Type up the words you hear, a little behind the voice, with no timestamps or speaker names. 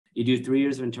You do 3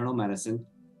 years of internal medicine,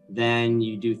 then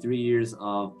you do 3 years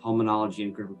of pulmonology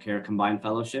and critical care combined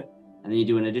fellowship, and then you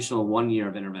do an additional 1 year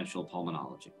of interventional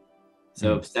pulmonology.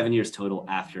 So 7 years total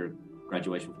after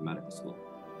graduation from medical school.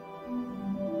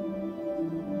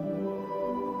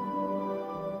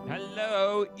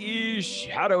 Hello,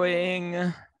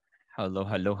 eShadowing.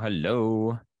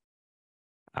 Hello.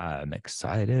 I'm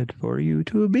excited for you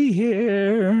to be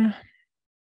here.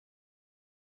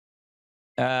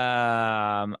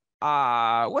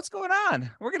 What's going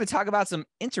on? We're going to talk about some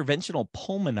interventional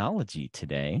pulmonology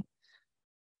today.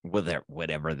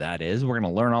 Whatever that is, we're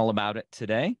going to learn all about it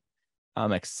today.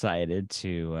 I'm excited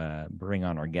to bring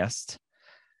on our guest,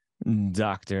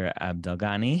 Dr.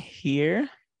 Abdelghani, here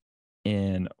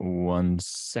in 1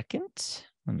 second.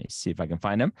 Let me see if I can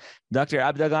find him. Dr.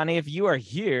 Abdelghani, if you are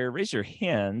here, raise your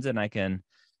hand and I can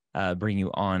bring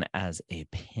you on as a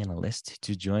panelist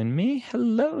to join me.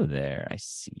 Hello there. I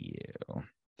see you.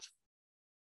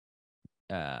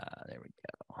 There we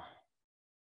go.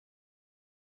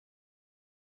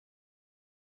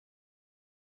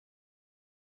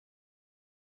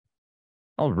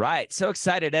 All right. So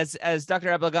excited as Dr.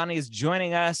 Abdelghani is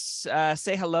joining us.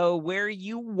 Say hello. Where are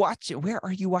you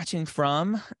watching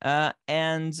from?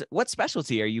 And what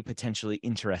specialty are you potentially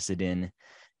interested in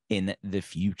the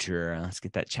future? Let's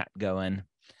get that chat going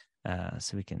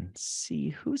so we can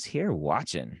see who's here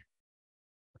watching.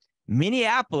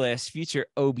 Minneapolis, future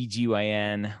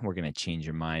OBGYN. We're going to change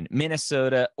your mind.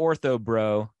 Minnesota, ortho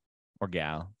bro or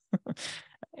gal.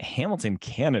 Hamilton,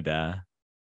 Canada.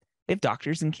 They have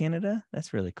doctors in Canada.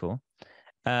 That's really cool.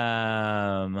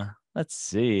 Let's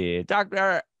see.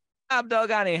 Dr.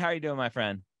 Abdelghani, how are you doing, my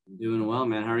friend? Doing well,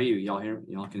 man. How are you?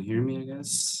 Y'all can hear me, I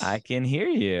guess? I can hear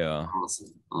you.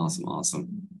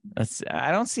 Awesome.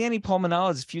 I don't see any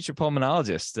future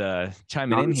pulmonologists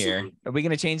chiming in here. Are we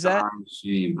going to change that?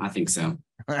 Shame. I think so.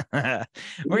 We're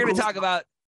going to talk about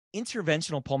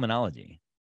interventional pulmonology.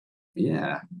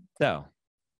 Yeah. So,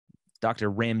 Dr.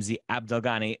 Ramsy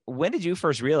Abdelghani, when did you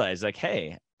first realize, like,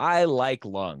 hey, I like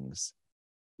lungs?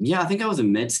 Yeah, I think I was a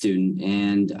med student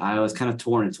and I was kind of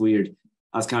torn. It's weird.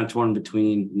 I was kind of torn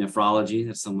between nephrology,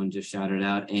 that someone just shouted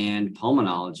out, and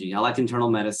pulmonology. I liked internal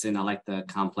medicine. I liked the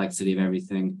complexity of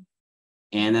everything.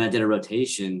 And then I did a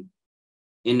rotation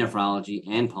in nephrology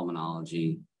and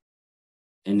pulmonology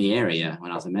in the area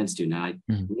when I was a med student. I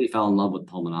really fell in love with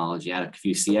pulmonology. I had a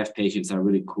few CF patients that were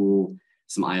really cool,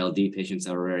 some ILD patients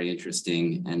that were very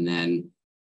interesting.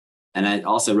 And I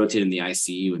also rotated in the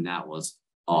ICU, and that was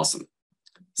awesome.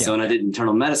 Yeah. So when I did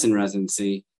internal medicine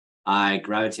residency, I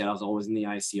gravitated. I was always in the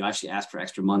ICU. I actually asked for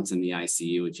extra months in the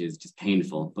ICU, which is just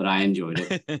painful, but I enjoyed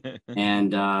it.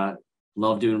 And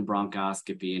love doing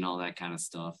bronchoscopy and all that kind of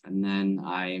stuff. And then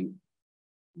I,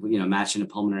 matched into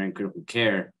pulmonary and critical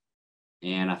care,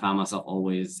 and I found myself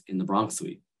always in the bronch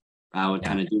suite. I would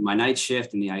kind of do my night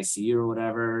shift in the ICU or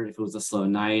whatever. If it was a slow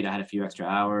night, I had a few extra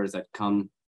hours. I'd come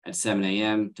at 7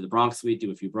 a.m. to the bronch suite, do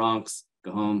a few bronchs,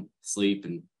 go home, sleep,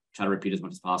 and try to repeat as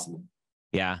much as possible.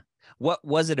 Yeah. What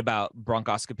was it about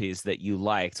bronchoscopies that you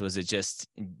liked? Was it just,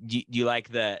 do you like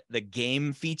the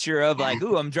game feature of like,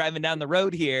 ooh, I'm driving down the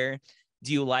road here?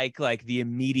 Do you like the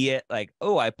immediate, like,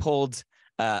 oh, I pulled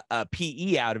a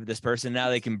PE out of this person, now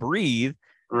they can breathe?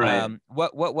 Right.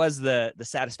 What was the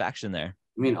satisfaction there?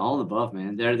 I mean, all the above,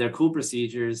 man. They're cool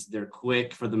procedures. They're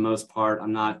quick for the most part.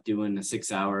 I'm not doing a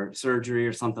 6-hour surgery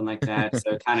or something like that.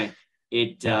 So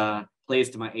it plays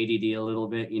to my ADD a little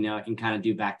bit. I can kind of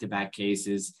do back-to-back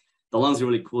cases. The lungs are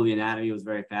really cool. The anatomy was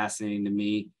very fascinating to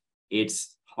me.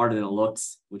 It's harder than it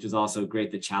looks, which is also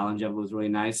great. The challenge of it was really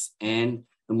nice. And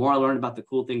the more I learned about the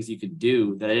cool things you could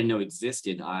do that I didn't know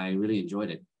existed, I really enjoyed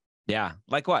it. Yeah.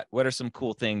 Like what? What are some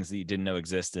cool things that you didn't know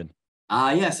existed?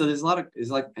 So there's like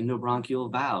endobronchial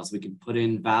valves. We can put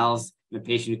in valves in a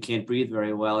patient who can't breathe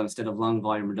very well. Instead of lung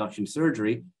volume reduction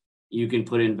surgery, you can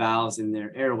put in valves in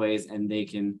their airways and they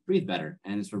can breathe better.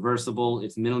 And it's reversible.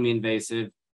 It's minimally invasive.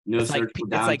 No surgical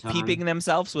downtime. It's like peeping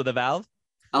themselves with a valve?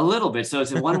 A little bit. So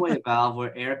it's a one-way valve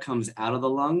where air comes out of the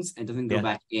lungs and doesn't go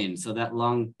back in. So that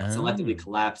lung selectively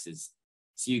collapses.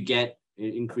 So you get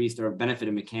increased or benefit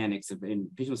of mechanics. In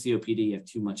patients with COPD, you have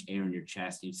too much air in your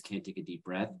chest. You just can't take a deep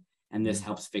breath. And this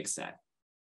helps fix that.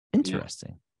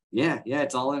 Interesting. Yeah,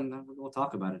 it's all in. We'll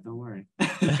talk about it. Don't worry.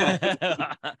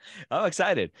 I'm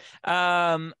excited.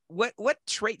 What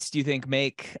traits do you think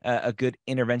make a good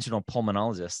interventional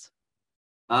pulmonologist?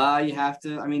 You have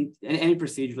to, any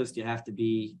proceduralist, you have to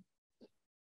be,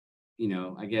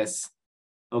 I guess,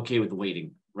 okay with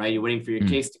waiting, right? You're waiting for your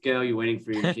case to go. You're waiting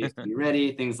for your case to be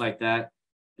ready, things like that.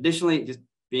 Additionally, just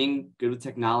being good with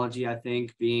technology, I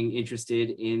think, being interested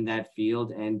in that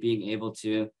field and being able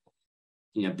to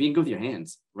being good with your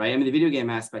hands, right? I mean, the video game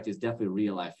aspect is definitely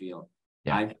real, I feel.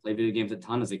 Yeah. I played video games a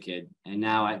ton as a kid, and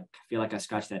now I feel like I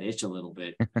scratched that itch a little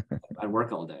bit. I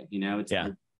work all day,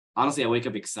 honestly, I wake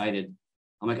up excited.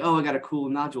 I'm like, oh, I got a cool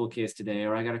nodule case today,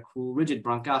 or I got a cool rigid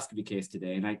bronchoscopy case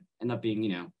today. And I end up being,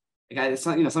 it's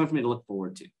something for me to look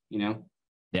forward to,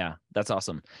 Yeah, that's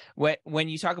awesome. When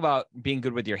you talk about being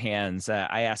good with your hands,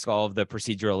 I ask all of the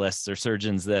proceduralists or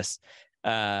surgeons this,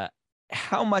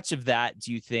 how much of that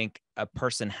do you think a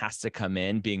person has to come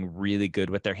in being really good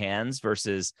with their hands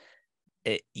versus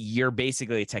you're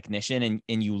basically a technician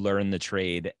and you learn the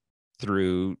trade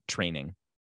through training?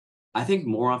 I think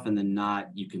more often than not,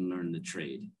 you can learn the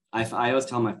trade. I always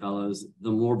tell my fellows,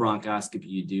 the more bronchoscopy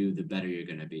you do, the better you're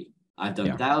going to be. I've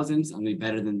done thousands. I'm going to be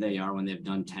better than they are when they've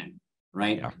done 10,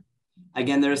 right? Yeah.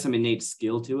 Again, there is some innate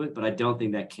skill to it, but I don't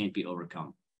think that can't be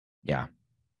overcome. Yeah.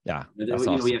 Yeah.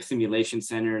 Awesome. We have simulation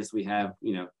centers. We have,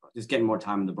 just getting more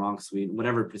time in the bronch suite,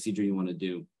 whatever procedure you want to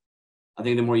do. I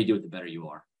think the more you do it, the better you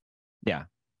are. Yeah.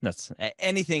 That's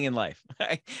anything in life.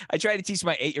 I try to teach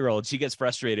my 8-year-old. She gets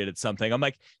frustrated at something. I'm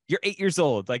like, you're 8 years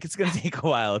old. Like, it's going to take a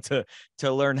while to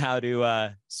learn how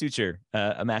to suture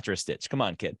a mattress stitch. Come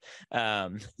on, kid.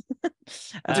 That's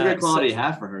a great quality to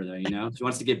have for her, though. She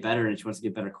wants to get better, and she wants to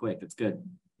get better quick. That's good.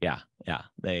 Yeah.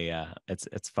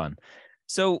 It's fun.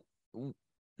 So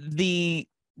the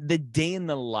day in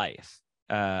the life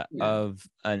of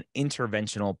an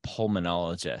interventional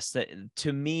pulmonologist.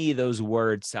 To me, those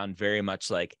words sound very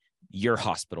much like you're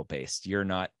hospital based. You're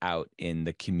not out in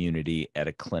the community at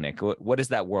a clinic. What does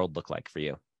that world look like for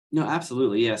you? No,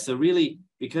 absolutely. Yeah. So really,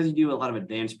 because you do a lot of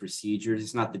advanced procedures,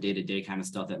 it's not the day-to-day kind of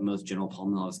stuff that most general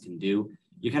pulmonologists can do.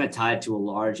 You're kind of tied to a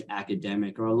large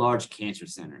academic or a large cancer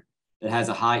center that has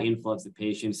a high influx of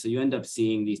patients. So you end up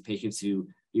seeing these patients who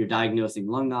you're diagnosing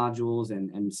lung nodules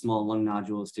and small lung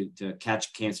nodules to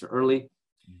catch cancer early.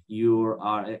 You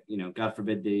are, God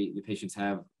forbid the patients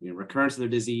have recurrence of their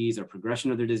disease or progression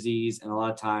of their disease. And a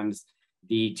lot of times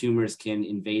the tumors can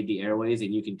invade the airways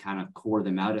and you can kind of core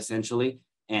them out essentially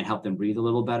and help them breathe a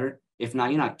little better. If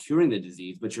not, you're not curing the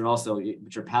disease, but you're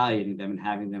palliating them and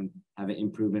having them have an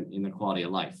improvement in their quality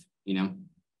of life,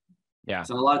 Yeah.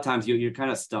 So a lot of times you're kind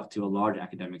of stuck to a large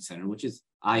academic center, which is,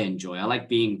 I enjoy. I like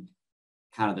being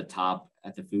kind of the top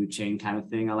at the food chain kind of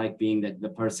thing. I like being the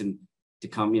person to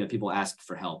come, people ask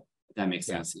for help, if that makes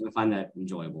sense. I find that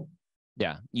enjoyable.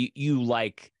 Yeah. You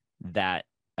like that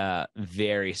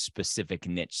very specific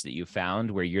niche that you found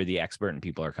where you're the expert and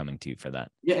people are coming to you for that.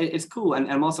 Yeah, it's cool.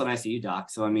 And I'm also an ICU doc.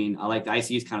 So, I mean, I like the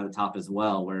ICU is kind of the top as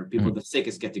well, where people, the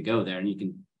sickest get to go there and you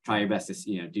can try your best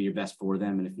to, do your best for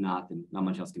them. And if not, then not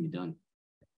much else can be done.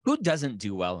 Who doesn't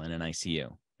do well in an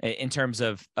ICU in terms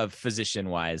of physician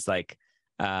wise? Like,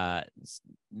 is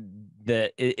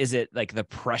it like the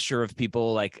pressure of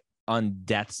people like on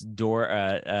death's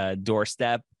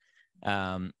doorstep?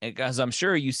 Because I'm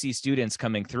sure you see students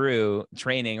coming through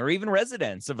training or even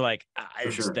residents of like,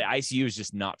 the ICU is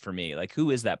just not for me. Like, who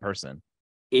is that person?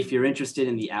 If you're interested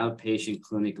in the outpatient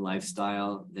clinic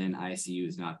lifestyle, then ICU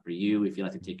is not for you. If you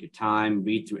like to take your time,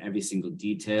 read through every single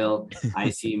detail,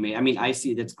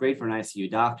 ICU, that's great for an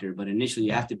ICU doctor, but initially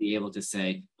you have to be able to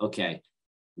say, okay,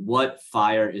 what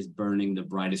fire is burning the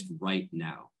brightest right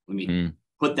now? Let me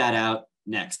put that out.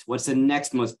 Next, what's the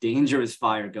next most dangerous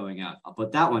fire going out? I'll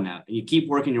put that one out. And you keep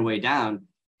working your way down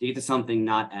to get to something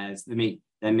not as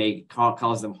that may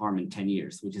cause them harm in 10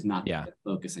 years, which is not the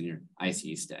focus on your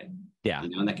ICU stay. Yeah.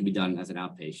 And that can be done as an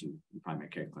outpatient in primary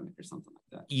care clinic or something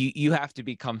like that. You have to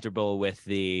be comfortable with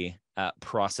the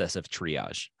process of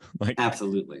triage. Like,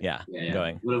 absolutely. Yeah.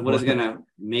 Going. What is going to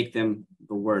make them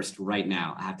the worst right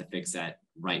now? I have to fix that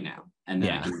right now. And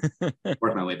then I can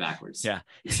work my way backwards. Yeah.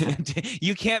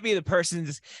 You can't be the person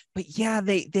but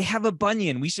they have a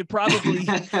bunion. We should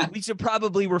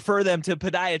probably refer them to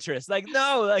podiatrists. Like,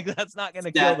 no, like that's not going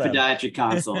to kill them. Podiatric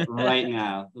consult right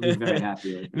now. They'll be very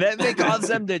happy with that may cause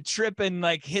them to trip and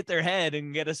like hit their head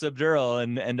and get a subdural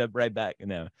and end up right back.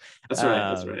 That's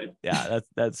right. Yeah,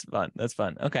 that's fun. That's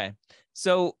fun. Okay.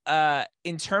 So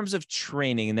in terms of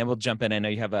training, and then we'll jump in. I know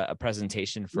you have a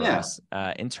presentation for us.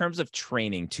 In terms of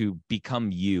training to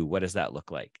become you, what does that look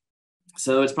like?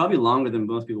 So it's probably longer than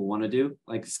most people want to do,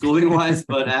 like schooling wise,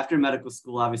 but after medical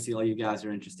school, obviously all you guys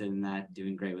are interested in that,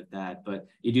 doing great with that. But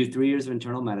you do 3 years of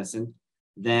internal medicine,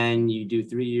 then you do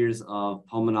 3 years of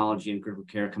pulmonology and critical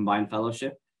care combined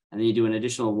fellowship, and then you do an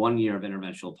additional 1 year of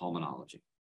interventional pulmonology.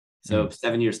 So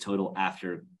 7 years total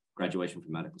after graduation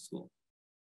from medical school.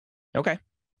 Okay.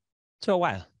 So a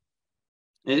while.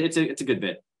 It's a good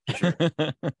bit. For sure.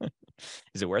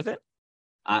 Is it worth it?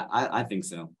 I think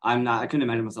so. I couldn't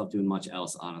imagine myself doing much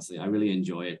else, honestly. I really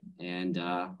enjoy it. And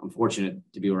I'm fortunate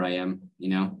to be where I am,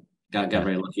 got Yeah.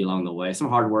 very lucky along the way. Some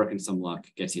hard work and some luck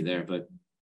gets you there, but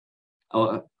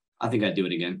I think I'd do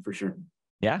it again for sure.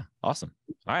 Yeah. Awesome.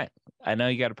 All right. I know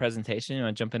you got a presentation. You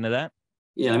want to jump into that?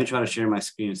 Yeah, let me try to share my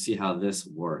screen and see how this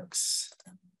works.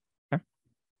 Okay.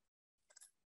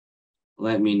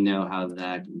 Let me know how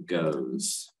that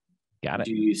goes. Got it.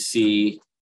 Do you see?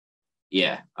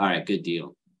 Yeah. All right. Good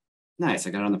deal. Nice. I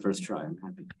got it on the first try. I'm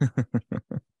happy.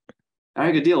 All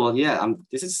right. Good deal. Well, yeah,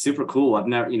 this is super cool. I've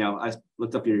never, I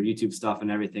looked up your YouTube stuff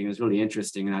and everything. It was really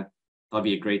interesting, and I thought it'd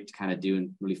be a great to kind of do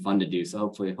and really fun to do. So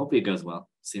hopefully it goes well.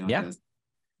 See how it goes.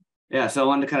 Yeah. So I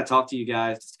wanted to kind of talk to you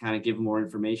guys, just to kind of give more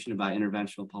information about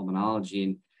interventional pulmonology.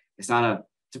 And it's a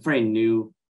very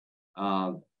new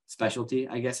specialty.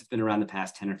 I guess it's been around the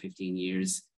past 10 or 15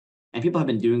 years. And people have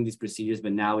been doing these procedures,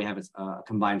 but now we have a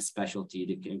combined specialty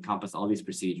to encompass all these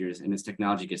procedures. And as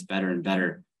technology gets better and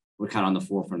better, we're kind of on the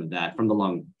forefront of that, from the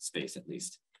lung space at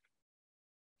least.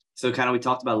 So kind of we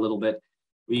talked about a little bit.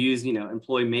 We use,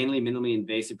 employ mainly minimally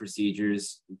invasive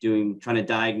procedures, trying to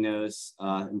diagnose,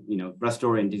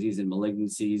 respiratory and disease and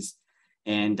malignancies,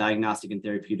 and diagnostic and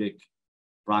therapeutic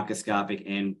bronchoscopic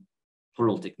and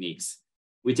pleural techniques.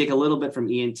 We take a little bit from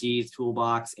ENT's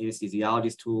toolbox,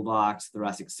 anesthesiology's toolbox,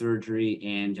 thoracic surgery,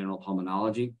 and general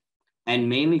pulmonology. And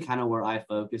mainly kind of where I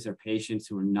focus are patients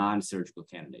who are non-surgical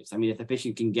candidates. I mean, if the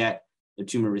patient can get the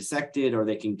tumor resected, or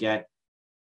they can get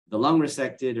the lung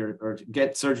resected, or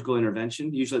get surgical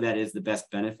intervention, usually that is the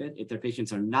best benefit. If their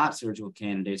patients are not surgical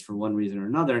candidates for one reason or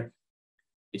another,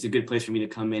 it's a good place for me to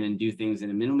come in and do things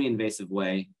in a minimally invasive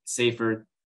way, safer,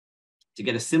 to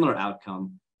get a similar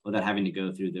outcome without having to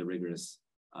go through the rigorous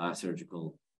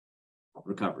surgical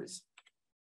recoveries.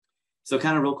 So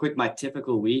kind of real quick, my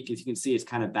typical week, as you can see, it's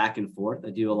kind of back and forth. I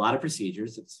do a lot of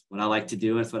procedures. It's what I like to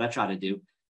do. And it's what I try to do.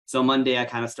 So Monday, I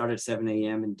kind of start at 7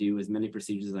 a.m. and do as many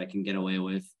procedures as I can get away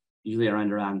with. Usually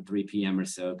around 3 p.m. or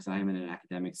so, because I am in an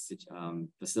academic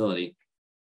facility.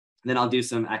 And then I'll do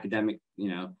some academic,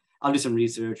 I'll do some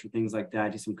research or things like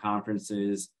that, do some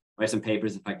conferences, write some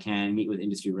papers if I can, meet with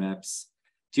industry reps.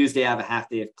 Tuesday, I have a half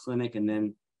day of clinic and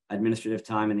then administrative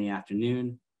time in the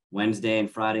afternoon. Wednesday and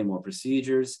Friday, more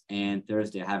procedures. And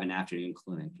Thursday, I have an afternoon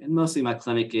clinic. And mostly my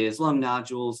clinic is lung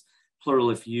nodules,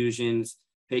 pleural effusions,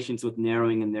 patients with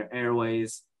narrowing in their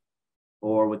airways,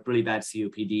 or with really bad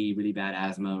COPD, really bad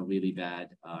asthma, really bad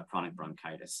chronic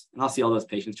bronchitis. And I'll see all those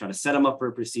patients, try to set them up for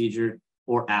a procedure,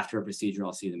 or after a procedure,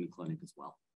 I'll see them in clinic as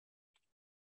well.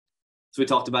 So we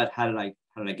talked about how did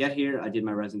I get here? I did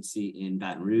my residency in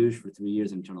Baton Rouge for 3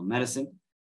 years in internal medicine.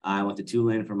 I went to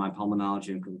Tulane for my pulmonology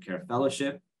and critical care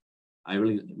fellowship. I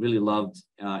really loved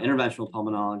interventional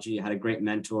pulmonology. I had a great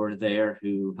mentor there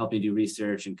who helped me do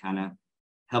research and kind of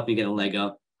helped me get a leg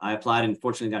up. I applied and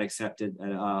fortunately got accepted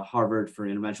at Harvard for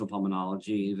interventional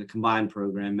pulmonology. It was a combined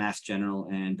program, Mass General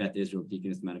and Beth Israel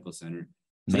Deaconess Medical Center.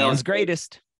 So man's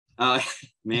greatest.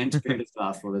 Man's greatest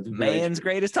hospital. That's man's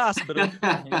greatest hospital.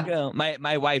 There you go.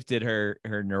 My wife did her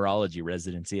neurology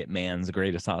residency at Man's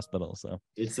Greatest Hospital. So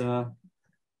it's a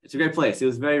great place. It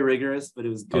was very rigorous, but it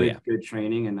was good, good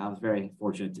training, and I was very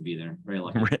fortunate to be there. Very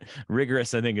lucky.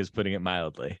 Rigorous, I think, is putting it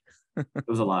mildly. It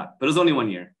was a lot, but it was only 1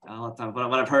 year. A lot of time. But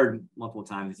what I've heard multiple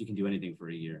times is you can do anything for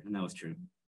a year, and that was true.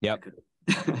 Yep.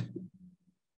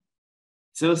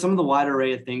 So some of the wide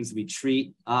array of things we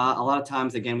treat. A lot of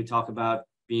times, again, we talk about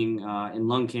being in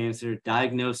lung cancer,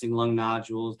 diagnosing lung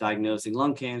nodules, diagnosing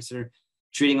lung cancer,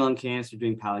 treating lung cancer,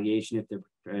 doing palliation if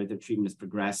their treatment has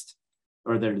progressed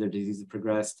or their disease has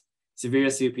progressed. Severe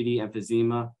COPD,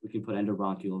 emphysema, we can put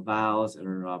endobronchial valves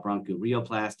or bronchial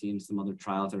rheoplasty and some other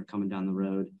trials that are coming down the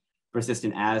road.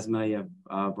 Persistent asthma, you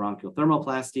have bronchial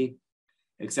thermoplasty.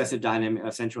 Excessive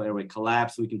dynamic central airway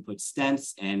collapse, we can put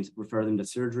stents and refer them to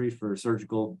surgery for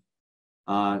surgical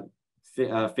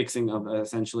fixing of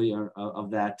essentially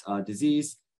of that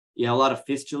disease. You have a lot of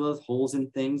fistulas, holes in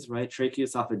things, right?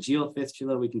 Tracheoesophageal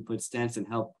fistula, we can put stents and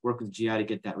help work with GI to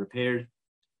get that repaired.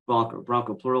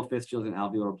 Bronchopleural fistulas and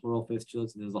alveolar pleural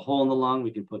fistulas. There's a hole in the lung,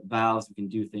 we can put valves, we can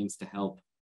do things to help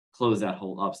close that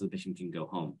hole up so the patient can go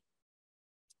home.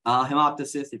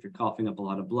 Hemoptysis, if you're coughing up a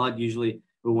lot of blood, usually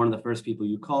we're one of the first people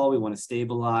you call. We want to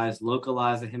stabilize,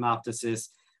 localize the hemoptysis,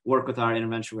 work with our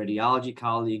interventional radiology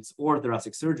colleagues or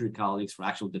thoracic surgery colleagues for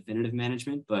actual definitive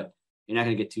management, but you're not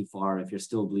going to get too far if you're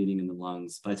still bleeding in the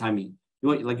lungs. By the time you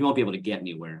won't be able to get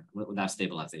anywhere without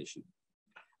stabilization.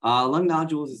 Lung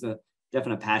nodules is a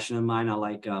definite passion of mine. I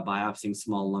like biopsying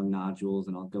small lung nodules,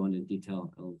 and I'll go into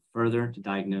detail a little further to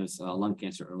diagnose lung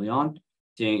cancer early on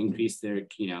to increase their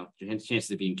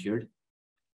chances of being cured.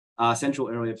 Central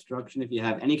airway obstruction. If you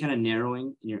have any kind of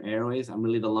narrowing in your airways, I'm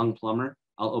really the lung plumber.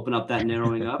 I'll open up that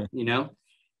narrowing up, you know.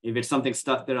 If it's something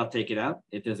stuck there, I'll take it out.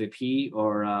 If there's a pee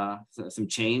or some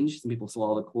change, some people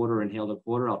swallow the quarter or inhale the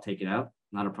quarter, I'll take it out.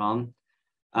 Not a problem.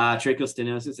 Tracheal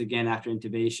stenosis, again, after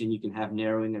intubation, you can have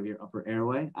narrowing of your upper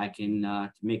airway. I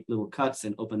can make little cuts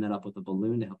and open that up with a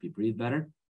balloon to help you breathe better.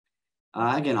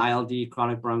 Again, ILD,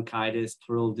 chronic bronchitis,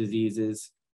 pleural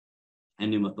diseases,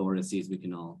 and pneumothoraces we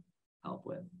can all help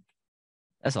with.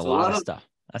 That's a lot of stuff.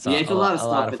 That's it's a lot of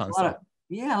stuff. Lot of fun stuff.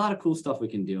 A lot of cool stuff we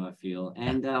can do, I feel.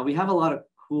 And we have a lot of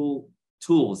cool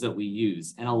tools that we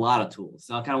use and a lot of tools.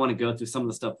 So I kind of want to go through some of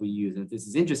the stuff we use. And if this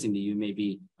is interesting to you,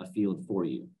 maybe a field for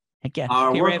you. Heck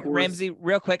yeah. Hey, Ramsy,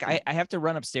 real quick, I have to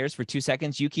run upstairs for 2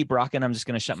 seconds. You keep rocking. I'm just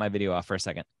going to shut my video off for a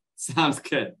second. Sounds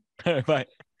good. Bye.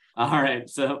 All right.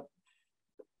 So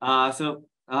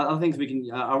other things we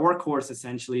can, our workhorse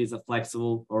essentially is a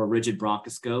flexible or a rigid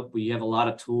bronchoscope. We have a lot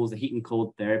of tools, the heat and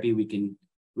cold therapy we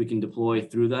can deploy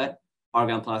through that.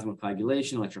 Argon plasma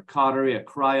coagulation, electrocautery, a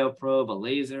cryoprobe, a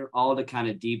laser, all to kind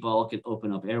of debulk and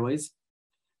open up airways.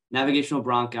 Navigational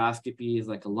bronchoscopy is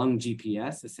like a lung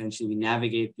GPS. Essentially, we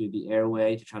navigate through the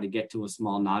airway to try to get to a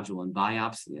small nodule and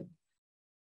biopsy it.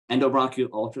 Endobronchial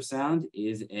ultrasound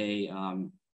is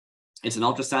it's an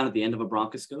ultrasound at the end of a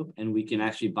bronchoscope, and we can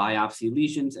actually biopsy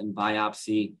lesions and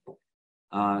biopsy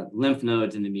lymph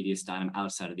nodes in the mediastinum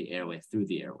outside of the airway, through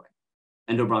the airway.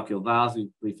 Endobronchial valves, we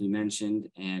briefly mentioned,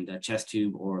 and a chest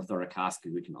tube or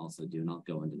thoracoscopy we can also do, and I'll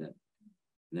go into that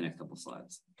in the next couple of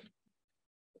slides.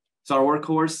 So our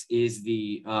workhorse is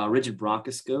the rigid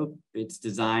bronchoscope. Its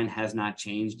design has not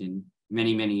changed in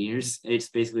many, many years. It's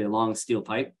basically a long steel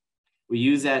pipe. We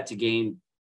use that to gain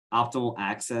optimal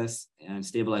access and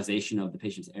stabilization of the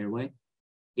patient's airway.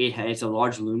 It's a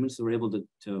large lumen, so we're able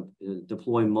to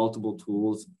deploy multiple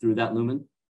tools through that lumen.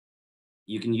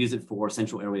 You can use it for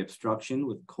central airway obstruction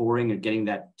with coring or getting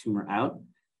that tumor out,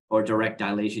 or direct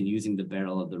dilation using the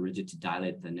barrel of the rigid to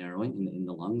dilate the narrowing in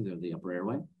the lungs or the upper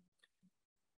airway.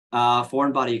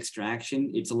 Foreign body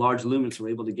extraction, it's a large lumen, so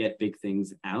we're able to get big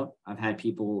things out. I've had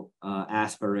people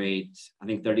aspirate, I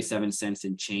think 37 cents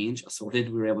and change assorted.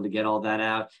 We were able to get all that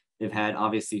out. They've had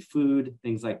obviously food,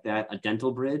 things like that, a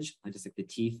dental bridge, just like the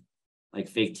teeth, like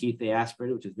fake teeth they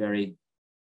aspirated, which is very,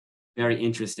 very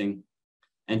interesting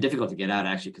and difficult to get out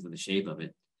actually because of the shape of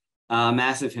it.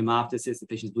 Massive hemoptysis, the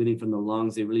patient's bleeding from the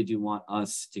lungs. They really do want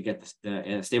us to get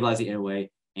stabilize the airway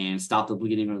and stop the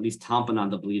bleeding, or at least tamponade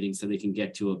the bleeding so they can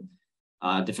get to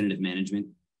a definitive management.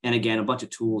 And again, a bunch of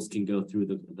tools can go through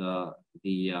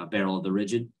the barrel of the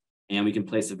rigid, and we can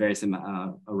place a various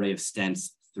array of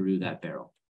stents through that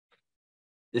barrel.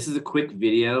 This is a quick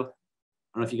video. I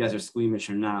don't know if you guys are squeamish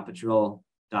or not, but you're all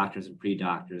doctors and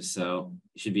pre-doctors, so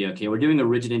you should be okay. We're doing a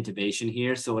rigid intubation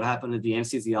here. So what happened is the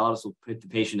anesthesiologist will put the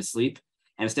patient to sleep,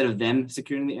 and instead of them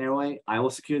securing the airway, I will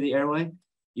secure the airway.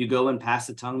 You go and pass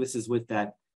the tongue. This is with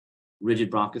that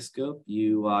rigid bronchoscope.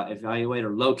 You evaluate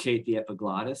or locate the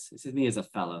epiglottis. This is me as a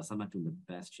fellow, so I'm not doing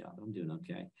the best job. I'm doing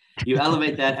okay. You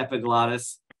elevate that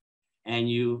epiglottis and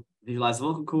you visualize the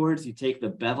vocal cords. You take the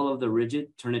bevel of the rigid,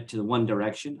 turn it to the one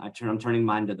direction. I'm turning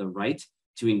mine to the right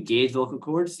to engage vocal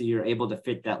cords, so you're able to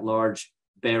fit that large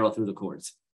barrel through the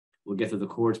cords. We'll get through the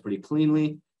cords pretty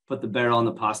cleanly, put the barrel on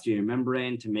the posterior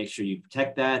membrane to make sure you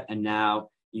protect that, and now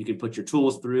you can put your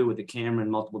tools through with the camera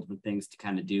and multiple different things to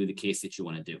kind of do the case that you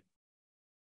want to do,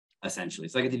 essentially.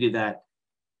 So I get to do that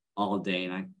all day,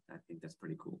 and I think that's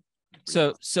pretty cool.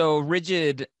 So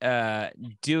rigid,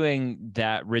 doing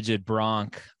that rigid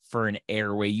bronch for an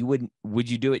airway, would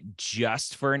you do it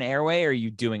just for an airway, or are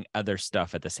you doing other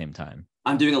stuff at the same time?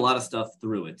 I'm doing a lot of stuff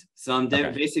through it. So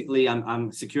basically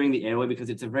I'm securing the airway because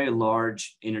it's a very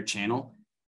large inner channel.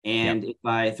 And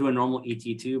if through a normal ET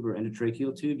tube or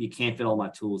endotracheal tube, you can't fit all my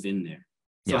tools in there.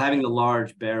 So having the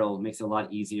large barrel makes it a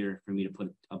lot easier for me to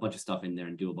put a bunch of stuff in there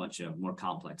and do a bunch of more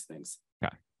complex things.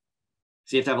 Okay.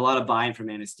 So you have to have a lot of buy-in from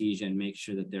anesthesia and make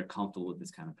sure that they're comfortable with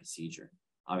this kind of procedure.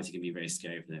 Obviously, it can be very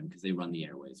scary for them because they run the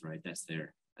airways, right? That's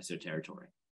their territory.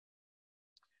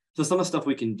 So some of the stuff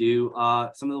we can do,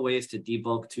 some of the ways to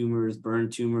debulk tumors, burn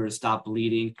tumors, stop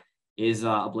bleeding is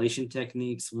ablation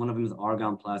techniques. One of them is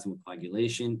argon plasma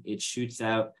coagulation. It shoots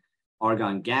out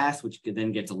argon gas, which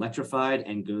then gets electrified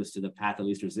and goes to the path of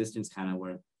least resistance, kind of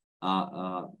where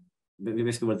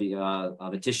basically where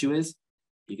the tissue is.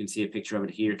 You can see a picture of it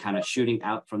here, kind of shooting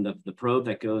out from the probe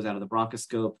that goes out of the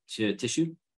bronchoscope to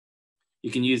tissue.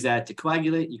 You can use that to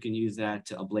coagulate. You can use that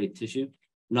to ablate tissue.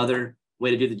 Another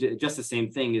way to do just the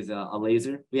same thing is a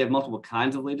laser. We have multiple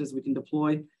kinds of lasers we can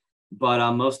deploy,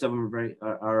 but most of them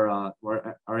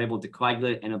are able to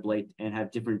coagulate and ablate and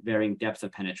have different varying depths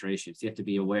of penetration. So you have to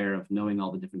be aware of knowing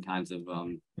all the different kinds of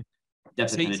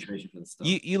depth of penetration for the stuff.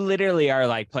 You literally are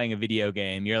like playing a video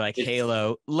game. You're like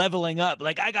Halo, leveling up.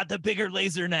 Like, I got the bigger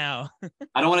laser now.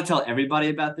 I don't want to tell everybody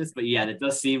about this, but yeah, that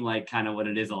does seem like kind of what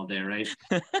it is all day, right?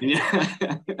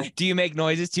 Do you make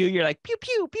noises too? You're like, pew,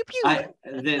 pew, pew,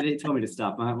 pew. They told me to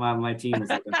stop. My team was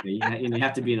like, okay, you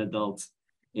have to be an adult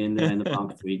in the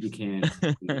bronch suite. You can't.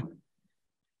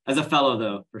 As a fellow,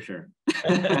 though, for sure.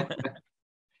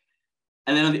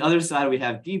 And then on the other side, we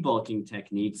have debulking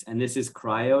techniques, and this is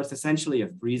cryo. It's essentially a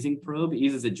freezing probe. It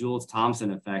uses a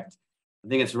Joule-Thomson effect. I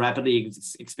think it's rapidly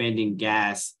expanding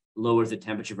gas, lowers the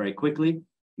temperature very quickly,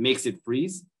 makes it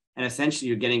freeze, and essentially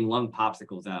you're getting lung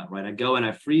popsicles out, right? I go and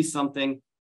I freeze something,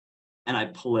 and I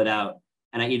pull it out,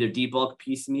 and I either debulk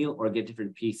piecemeal or get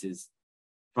different pieces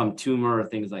from tumor or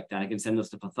things like that. I can send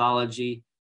those to pathology,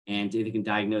 and they can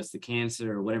diagnose the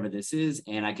cancer or whatever this is,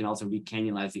 and I can also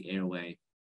recannulize the airway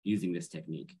using this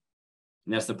technique.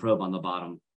 And that's the probe on the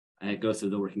bottom. And it goes through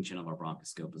the working channel of our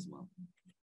bronchoscope as well.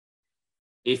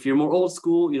 If you're more old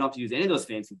school, you don't have to use any of those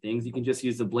fancy things. You can just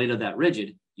use the blade of that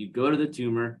rigid. You go to the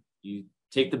tumor, you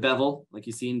take the bevel, like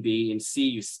you see in B, and C,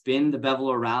 you spin the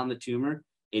bevel around the tumor.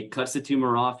 It cuts the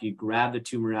tumor off. You grab the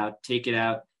tumor out, take it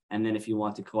out. And then if you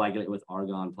want to coagulate with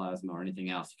argon plasma or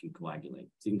anything else, you can coagulate.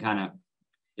 So you can kind of,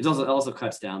 it also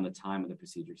cuts down the time of the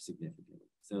procedure significantly.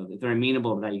 So if they're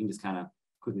amenable to that, you can just kind of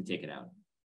quickly take it out.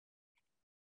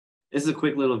 This is a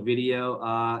quick little video.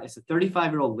 It's a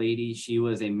 35-year-old lady. She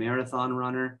was a marathon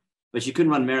runner, but she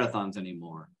couldn't run marathons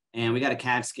anymore. And we got a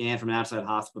CAT scan from an outside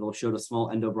hospital, showed a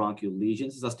small endobronchial lesion.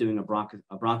 This is us doing a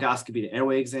bronchoscopy to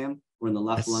airway exam. We're in the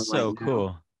left lung right now. So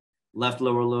cool. Left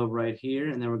lower lobe right here.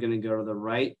 And then we're going to go to the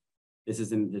right. This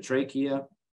is in the trachea.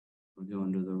 We're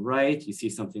going to the right. You see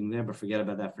something there, but forget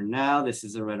about that for now. This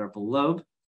is the right upper lobe.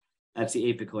 That's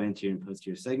the apical anterior and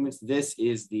posterior segments. This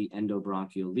is the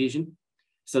endobronchial lesion.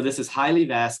 So this is highly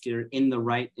vascular in the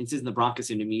right, this is in the bronchus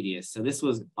intermedius. So this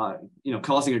was,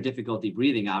 causing her difficulty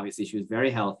breathing. Obviously, she was very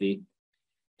healthy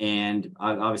and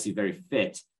obviously very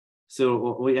fit. So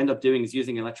what we end up doing is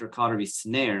using electrocautery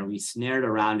snare. We snared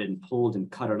around it and pulled and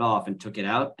cut it off and took it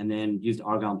out, and then used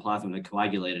argon plasma to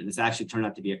coagulate it. This actually turned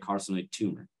out to be a carcinoid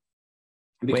tumor.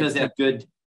 And because they have good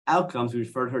outcomes, we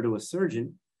referred her to a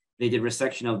surgeon. They did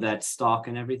resection of that stalk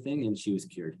and everything, and she was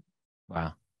cured.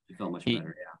 Wow. She felt much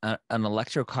better, yeah. An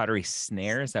electrocautery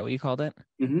snare, is that what you called it?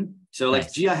 Mm-hmm. So nice.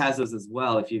 Like GI has those as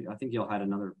well. I think you'll had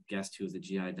another guest who was a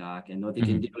GI doc, and what they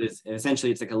can do is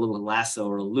essentially it's like a little lasso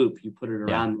or a loop. You put it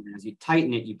around, and as you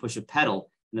tighten it, you push a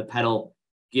pedal, and the pedal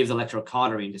gives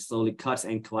electrocautery and just slowly cuts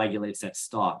and coagulates that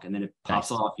stalk, and then it pops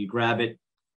off. You grab it,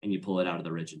 and you pull it out of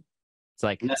the rigid. It's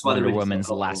like that's Wonder Woman's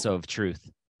lasso of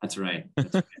truth. That's right.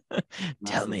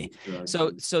 Tell me.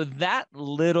 So that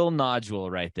little nodule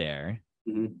right there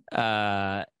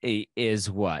is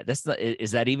what?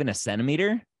 Is that even a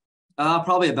centimeter?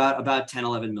 Probably about 10,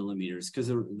 11 millimeters, because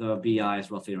the BI is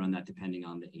roughly around that, depending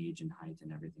on the age and height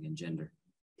and everything and gender.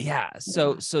 Yeah.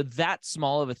 So that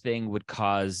small of a thing would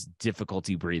cause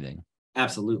difficulty breathing.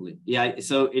 Absolutely. Yeah.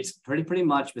 So it's pretty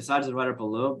much, besides the right upper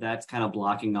lobe, that's kind of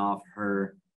blocking off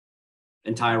her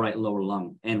entire right lower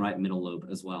lung and right middle lobe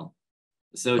as well.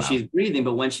 So she's breathing,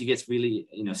 but when she gets really,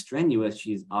 strenuous,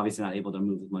 she's obviously not able to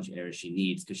move as much air as she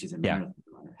needs because she's a marathon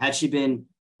runner. Had she been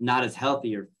not as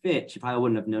healthy or fit, she probably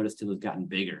wouldn't have noticed till it's gotten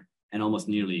bigger and almost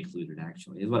nearly occluded,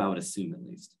 actually, is what I would assume at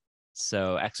least.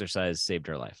 So exercise saved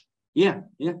her life. Yeah,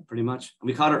 pretty much.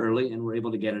 We caught her early and we're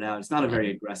able to get it out. It's not a very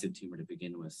aggressive tumor to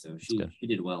begin with, so she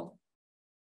did well.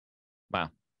 Wow.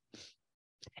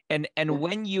 And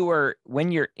when you're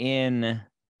in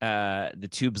the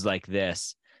tubes like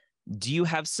this, do you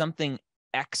have something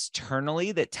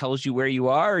externally that tells you where you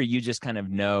are, or you just kind of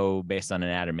know based on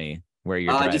anatomy where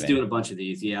you're driving? I just doing a bunch of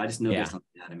these. Yeah, I just know based on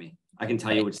anatomy. I can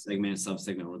tell you which segment and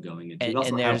subsegment we're going into.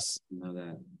 And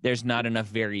there's not enough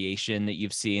variation that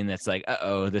you've seen that's like,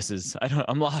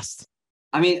 I'm lost.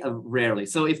 I mean, rarely.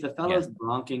 So if the fellow's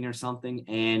bronching or something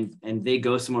and they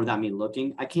go somewhere without me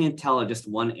looking, I can't tell just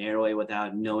one airway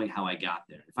without knowing how I got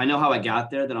there. If I know how I got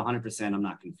there, then 100% I'm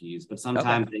not confused. But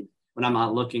sometimes when I'm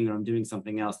not looking or I'm doing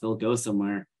something else, they'll go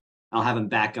somewhere. I'll have them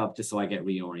back up just so I get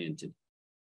reoriented.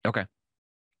 Okay.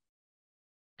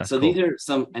 So these are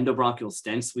some endobronchial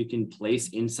stents we can place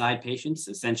inside patients,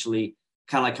 essentially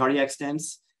kind of like cardiac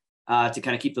stents. To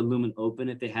kind of keep the lumen open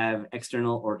if they have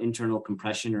external or internal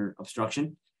compression or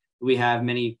obstruction. We have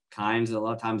many kinds. A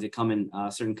lot of times they come in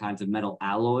certain kinds of metal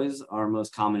alloys. Our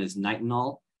most common is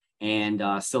nitinol, and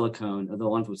silicone. The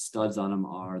ones with studs on them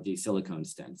are the silicone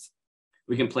stents.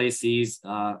 We can place these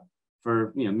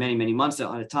for many, many months at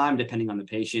a time, depending on the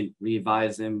patient,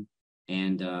 re-advise them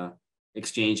and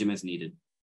exchange them as needed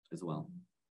as well.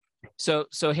 So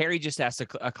Harry just asked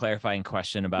a clarifying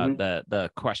question about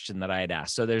the question that I had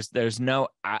asked. So there's no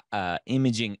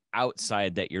imaging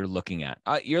outside that you're looking at.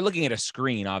 You're looking at a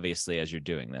screen, obviously, as you're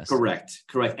doing this. Correct.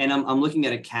 And I'm looking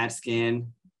at a CAT scan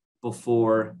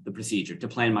before the procedure to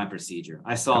plan my procedure.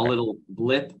 I saw a little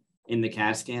blip in the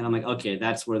CAT scan. I'm like, okay,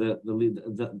 that's where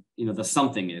the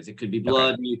something is. It could be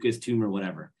blood, mucus, tumor,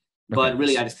 whatever. But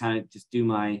really, I just kind of just do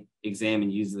my exam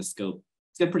and use the scope.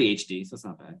 It's got pretty HD, so it's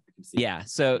not bad. I can see. Yeah.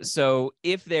 So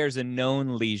if there's a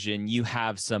known lesion, you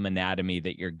have some anatomy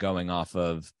that you're going off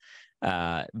of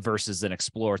versus an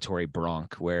exploratory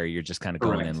bronch where you're just kind of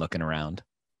going and looking around.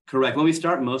 Correct. When we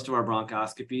start most of our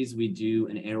bronchoscopies, we do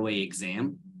an airway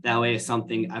exam. That way, if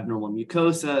something abnormal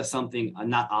mucosa, something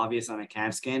not obvious on a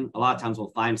CAT scan, a lot of times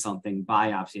we'll find something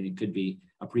biopsy, and it could be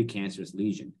a precancerous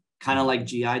lesion, kind of like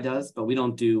GI does, but we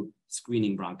don't do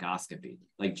screening bronchoscopy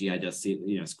like GI does.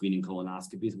 Screening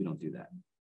colonoscopies. We don't do that.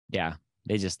 Yeah,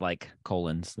 they just like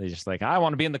colons. They just like, I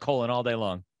want to be in the colon all day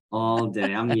long. All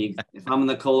day. If I'm in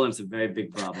the colon, it's a very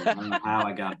big problem. I don't know how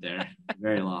I got there.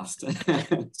 Very lost.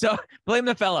 So blame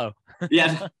the fellow.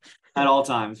 Yeah, at all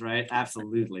times, right?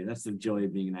 Absolutely. That's the joy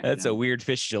of being an academic. That's a weird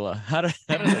fistula. How does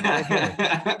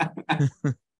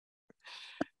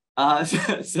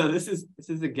So this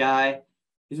is a guy.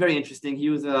 He's very interesting. He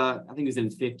was I think he was in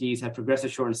his 50s, had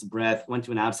progressive shortness of breath, went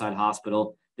to an outside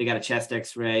hospital. They got a chest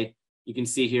x-ray. You can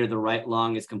see here the right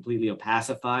lung is completely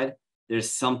opacified. There's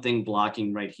something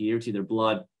blocking right here. It's either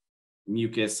blood,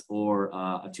 mucus, or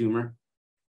a tumor.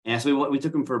 And so we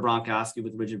took him for a bronchoscopy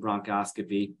with rigid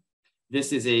bronchoscopy.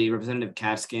 This is a representative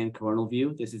CAT scan coronal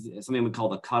view. This is something we call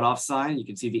the cutoff sign. You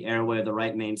can see the airway of the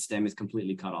right main stem is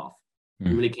completely cut off.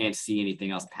 You really can't see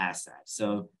anything else past that.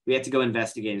 So we had to go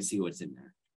investigate and see what's in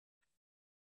there.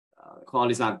 The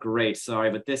quality's not great,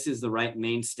 sorry, but this is the right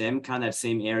main stem, kind of that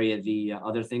same area the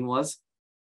other thing was.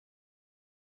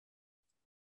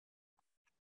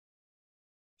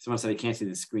 Someone said he can't see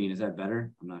the screen. Is that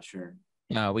better? I'm not sure.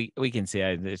 No, we can see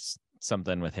there's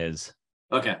something with his.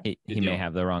 Okay. He may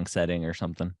have the wrong setting or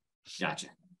something. Gotcha.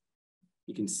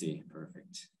 You can see.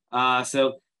 Perfect.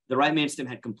 So the right main stem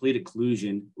had complete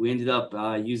occlusion. We ended up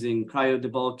using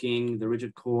cryo-debulking, the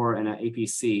rigid core, and an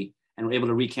APC, and we're able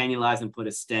to recannulize and put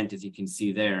a stent, as you can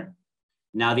see there.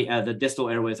 Now the distal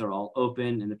airways are all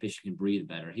open and the patient can breathe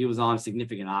better. He was on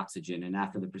significant oxygen, and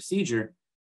after the procedure,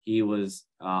 he was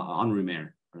on room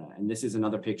air. And this is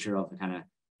another picture of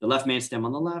the left main stem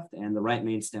on the left and the right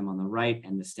main stem on the right,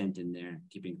 and the stent in there,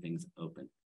 keeping things open.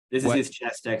 This is his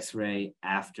chest x-ray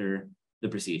after the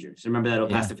procedure. So remember that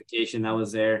opacification that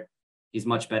was there? He's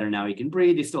much better now. He can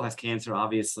breathe. He still has cancer,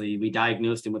 obviously. We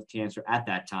diagnosed him with cancer at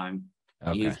that time.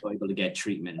 Okay. He was able to get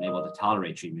treatment and able to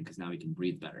tolerate treatment because now he can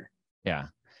breathe better. Yeah.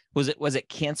 Was it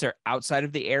cancer outside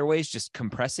of the airways, just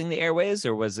compressing the airways,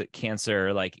 or was it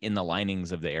cancer like in the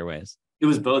linings of the airways? It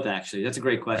was both, actually. That's a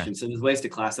great question. Okay. So there's ways to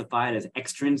classify it as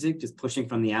extrinsic, just pushing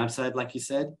from the outside, like you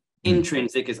said.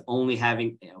 Intrinsic is only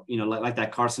having, like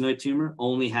that carcinoid tumor,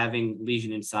 only having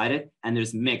lesion inside it. And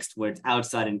there's mixed, where it's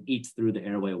outside and eats through the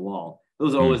airway wall.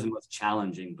 Those are always the most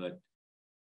challenging, but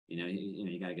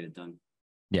you got to get it done.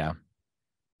 Yeah.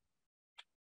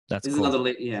 That's this cool. Is another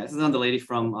lady. Yeah, this is another lady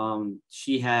from.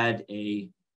 She had a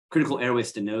critical airway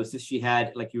stenosis. She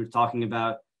had, like you were talking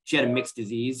about, she had a mixed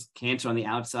disease, cancer on the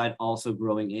outside, also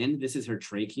growing in. This is her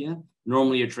trachea.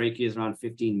 Normally, your trachea is around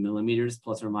 15 millimeters,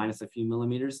 plus or minus a few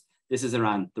millimeters. This is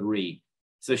around 3.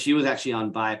 So she was actually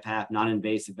on BiPAP,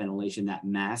 non-invasive ventilation, that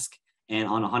mask, and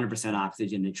on 100%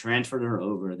 oxygen. They transferred her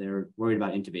over. They're worried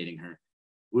about intubating her.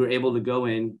 We were able to go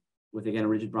in with, again, a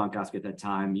rigid bronchoscopy at that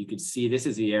time. You could see this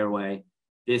is the airway.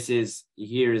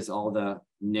 Here is all the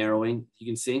narrowing you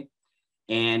can see.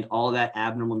 And all that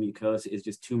abnormal mucosa is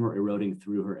just tumor eroding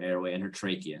through her airway and her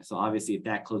trachea. So obviously, if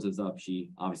that closes up, she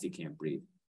obviously can't breathe.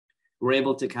 We're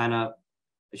able to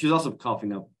she was also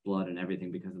coughing up blood and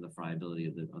everything because of the friability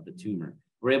of the tumor.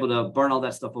 We're able to burn all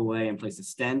that stuff away and place a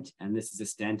stent. And this is a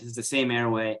stent. This is the same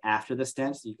airway after the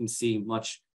stent. So you can see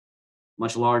much,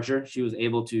 much larger. She was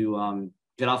able to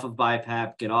get off of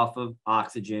BiPAP, get off of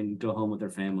oxygen, go home with her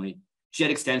family. She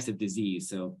had extensive disease.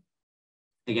 So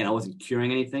again, I wasn't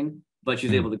curing anything, but she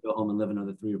was able to go home and live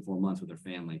another 3 or 4 months with her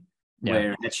family. Yeah.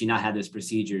 Where had she not had this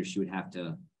procedure, she would have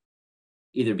to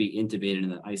either be intubated in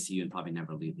the ICU and probably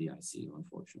never leave the ICU,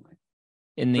 unfortunately.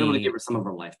 We're able to give her some of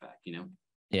her life back,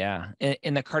 Yeah.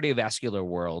 In the cardiovascular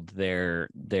world, there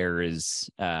is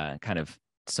kind of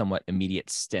somewhat immediate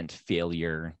stent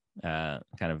failure kind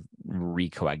of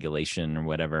recoagulation or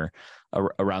whatever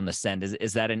around the stent.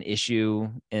 Is that an issue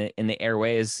in the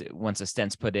airways once a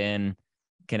stent's put in?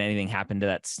 Can anything happen to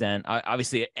that stent?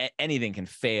 Obviously, anything can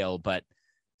fail, but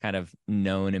kind of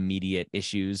known immediate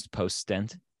issues post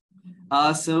stent.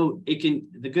 So it can.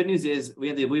 The good news is we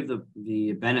have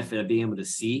the benefit of being able to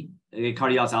see.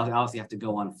 Cardiologists obviously have to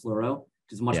go on fluoro,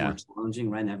 which is much more challenging,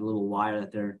 right? And they have a little wire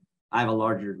that I have a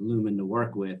larger lumen to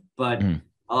work with, but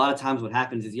a lot of times what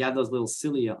happens is you have those little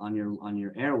cilia on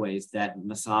your airways that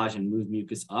massage and move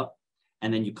mucus up,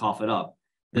 and then you cough it up.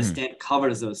 The stent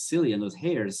covers those cilia and those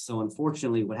hairs. So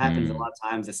unfortunately, what happens a lot of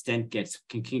times, the stent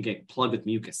can get plugged with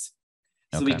mucus.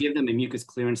 So we give them a mucus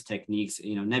clearance techniques,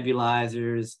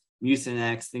 nebulizers,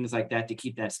 Mucinex, things like that, to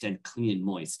keep that stent clean and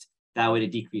moist. That way to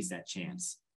decrease that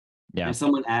chance. Yeah. And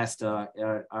someone asked,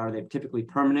 are they typically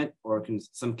permanent, or can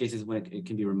some cases when it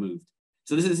can be removed?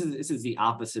 So this is the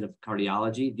opposite of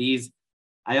cardiology.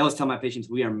 I always tell my patients,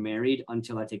 we are married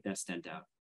until I take that stent out.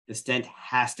 The stent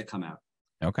has to come out.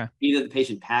 Okay. Either the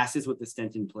patient passes with the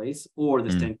stent in place, or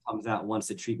the stent comes out once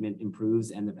the treatment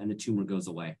improves and the tumor goes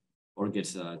away or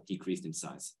gets decreased in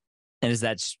size. And is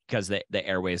that because the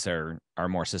airways are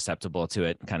more susceptible to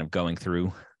it kind of going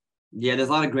through? Yeah, there's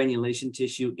a lot of granulation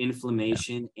tissue,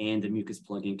 inflammation, and the mucus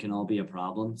plugging can all be a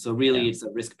problem. So really, it's a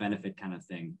risk-benefit kind of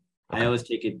thing. Okay.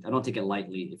 I don't take it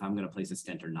lightly if I'm going to place a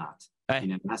stent or not.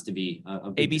 It has to be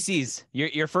a ABCs.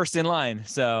 You're first in line,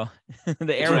 so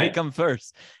the airway come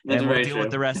first, and we'll deal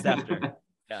with the rest after.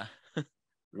 Yeah.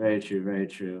 Very true. Very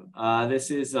true.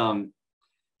 This is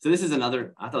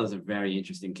another. I thought it was a very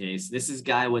interesting case. This is a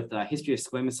guy with a history of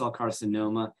squamous cell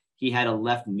carcinoma. He had a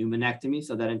left pneumonectomy,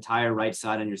 so that entire right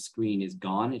side on your screen is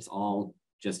gone. It's all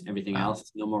just everything else.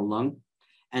 It's no more lung.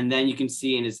 And then you can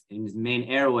see in his main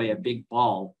airway a big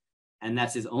ball, and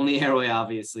that's his only airway,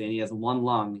 obviously. And he has one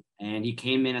lung. And he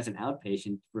came in as an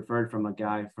outpatient, referred from a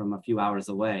guy from a few hours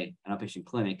away, an outpatient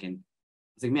clinic. And I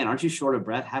was like, man, aren't you short of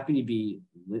breath? How can you be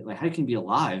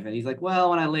alive? And he's like,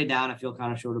 well, when I lay down, I feel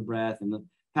kind of short of breath. And the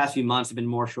past few months have been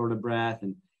more short of breath.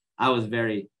 And I was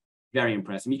very, very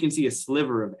impressed. And you can see a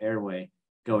sliver of airway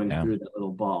going through that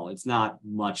little ball. It's not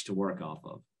much to work off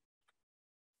of.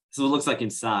 So it looks like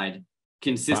inside,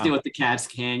 consistent with the CAT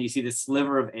scan, you see the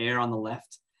sliver of air on the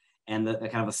left, and the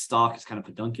kind of a stalk is kind of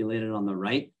pedunculated on the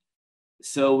right.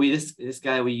 So this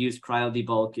guy, we used cryo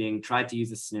debulking, tried to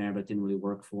use a snare, but it didn't really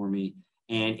work for me,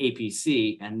 and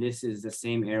APC, and this is the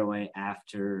same airway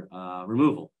after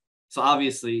removal. So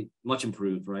obviously much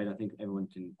improved, right? I think everyone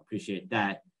can appreciate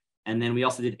that. And then we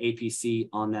also did APC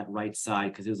on that right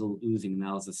side because it was a little oozing, and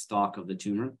that was the stalk of the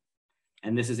tumor.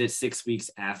 And this is it 6 weeks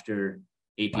after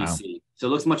APC. Wow. So it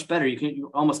looks much better.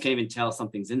 You almost can't even tell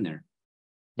something's in there.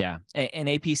 Yeah. And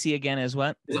APC again is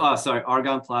what? Oh, sorry.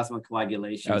 Argon plasma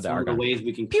coagulation. Some of the ways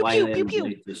we can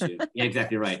coagulate tissue. Yeah,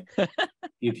 exactly right.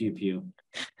 Pew, pew, pew.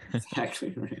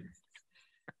 Exactly right.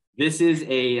 This is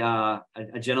a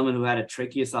gentleman who had a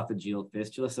tracheoesophageal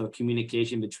fistula, so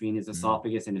communication between his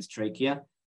esophagus and his trachea.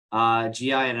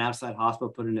 GI at an outside hospital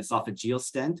put an esophageal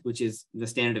stent, which is the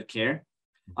standard of care.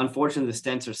 Unfortunately, the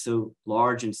stents are so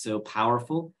large and so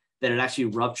powerful that it actually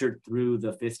ruptured through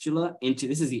the fistula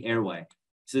this is the airway.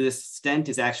 So this stent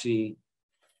is actually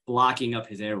blocking up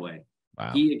his airway.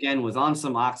 Wow. He, again, was on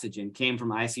some oxygen, came from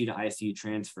ICU to ICU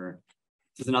transfer.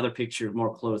 This is another picture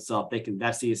more close up.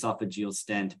 That's the esophageal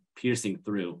stent piercing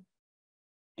through.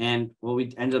 And what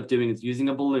we ended up doing is using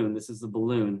a balloon. This is the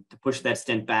balloon to push that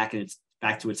stent back, and it's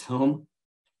back to its home.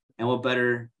 And what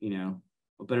better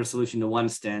solution to one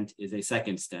stent is a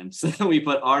second stent. So we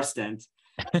put our stent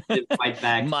to fight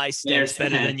back. My stent's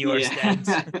better than your stent.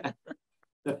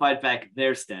 To fight back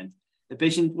their stent. The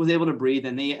patient was able to breathe,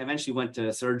 and they eventually went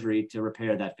to surgery to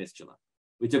repair that fistula.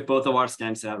 We took both of our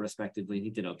stents out respectively.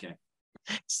 He did okay.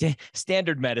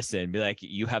 Standard medicine. Be like,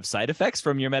 you have side effects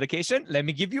from your medication? Let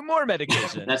me give you more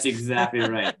medication. That's exactly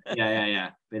right.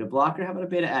 Yeah. Beta blocker, how about a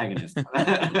beta agonist?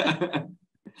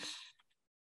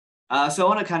 So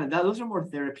I want to those are more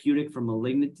therapeutic for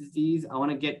malignant disease. I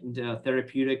want to get into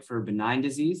therapeutic for benign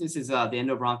disease. This is the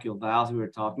endobronchial valves we were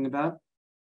talking about.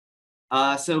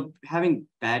 So having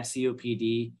bad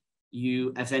COPD,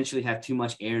 you essentially have too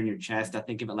much air in your chest. I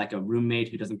think of it like a roommate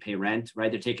who doesn't pay rent,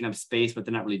 right? They're taking up space, but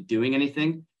they're not really doing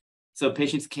anything. So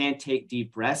patients can't take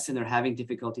deep breaths, and they're having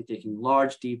difficulty taking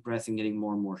large, deep breaths and getting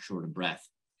more and more short of breath.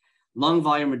 Lung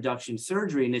volume reduction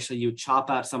surgery, initially you chop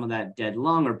out some of that dead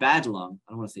lung or bad lung.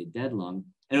 I don't want to say dead lung,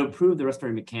 and it would improve the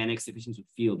respiratory mechanics. The patients would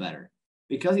feel better.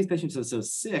 Because these patients are so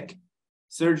sick,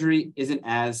 surgery isn't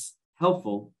as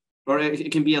helpful, or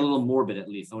it can be a little morbid at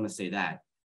least. I want to say that.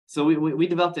 So we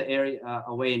developed an area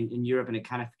a way in Europe, and it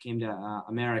kind of came to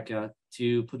America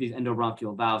to put these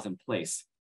endobronchial valves in place.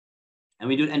 And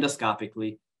we do it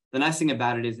endoscopically. The nice thing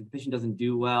about it is if the patient doesn't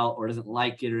do well or doesn't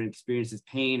like it or experiences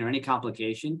pain or any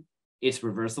complication, it's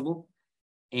reversible.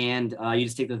 And you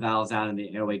just take the valves out and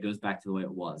the airway goes back to the way it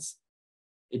was.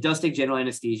 It does take general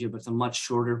anesthesia, but it's a much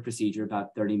shorter procedure,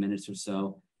 about 30 minutes or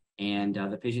so. And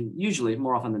the patient usually,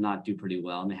 more often than not, do pretty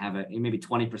well. And they have a maybe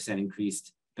 20%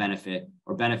 increased benefit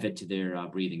to their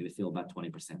breathing. They feel about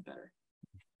 20% better.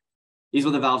 These are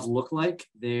what the valves look like.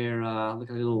 They're look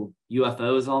like little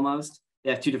UFOs almost.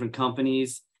 They have two different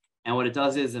companies. And what it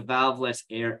does is the valve lets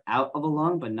air out of the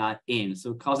lung, but not in.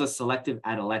 So it causes selective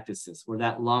atelectasis, where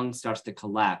that lung starts to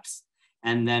collapse.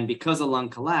 And then because the lung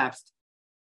collapsed,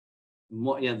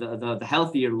 the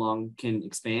healthier lung can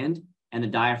expand, and the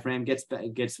diaphragm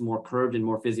gets more curved and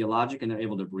more physiologic, and they're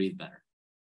able to breathe better.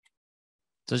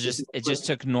 So it just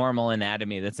took normal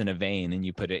anatomy that's in a vein, and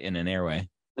you put it in an airway.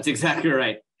 That's exactly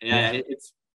right. Yeah.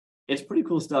 It's pretty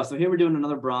cool stuff. So here we're doing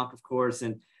another bronch, of course,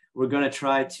 and we're going to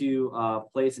try to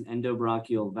place an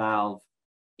endobronchial valve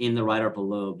in the right upper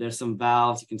lobe. There's some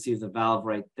valves. You can see there's a valve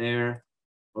right there.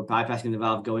 We're bypassing the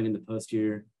valve going in the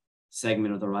posterior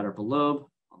segment of the right upper lobe.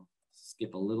 I'll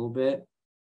skip a little bit.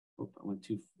 Oh, I went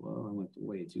too far. I went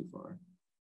way too far.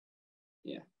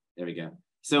 Yeah, there we go.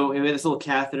 So we have this little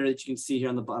catheter that you can see here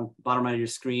on the bottom right of your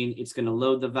screen. It's going to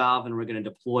load the valve, and we're going to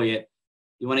deploy it.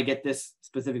 You want to get this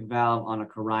specific valve on a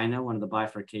carina, one of the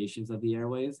bifurcations of the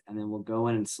airways, and then we'll go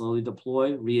in and slowly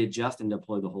deploy, readjust, and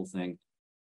deploy the whole thing.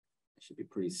 It should be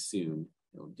pretty soon.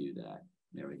 It'll do that.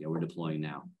 There we go. We're deploying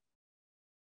now.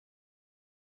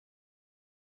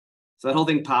 So that whole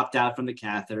thing popped out from the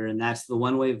catheter, and that's the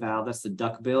one-way valve. That's the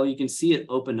duckbill. You can see it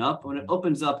open up. When it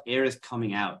opens up, air is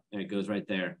coming out. There it goes right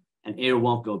there, and air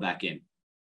won't go back in.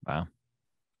 Wow.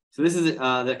 So this is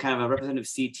the kind of a representative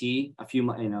CT.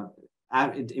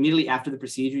 Immediately after the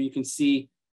procedure, you can see,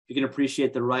 you can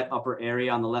appreciate the right upper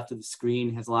area on the left of the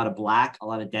screen has a lot of black, a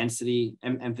lot of density,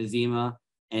 emphysema,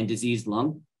 and diseased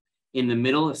lung. In the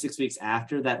middle of 6 weeks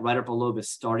after, that right upper lobe is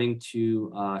starting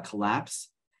to collapse.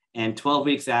 And 12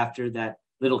 weeks after, that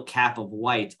little cap of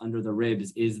white under the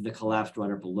ribs is the collapsed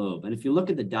right upper lobe. And if you look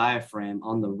at the diaphragm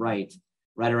on the right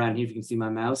around here, if you can see my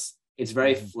mouse, it's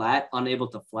very flat, unable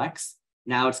to flex.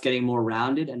 Now it's getting more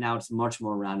rounded, and now it's much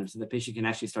more rounded, so the patient can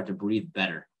actually start to breathe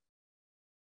better.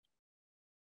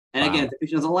 And again, if the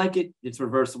patient doesn't like it, it's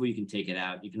reversible. You can take it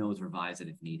out. You can always revise it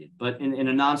if needed. But in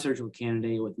a non-surgical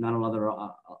candidate with not a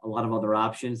lot of other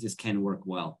options, this can work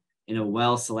well in a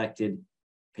well-selected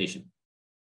patient.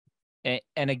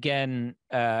 And again,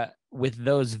 with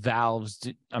those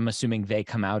valves, I'm assuming they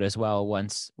come out as well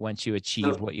once you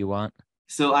achieve what you want.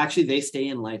 So actually, they stay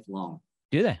in lifelong.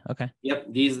 Do they? Okay. Yep,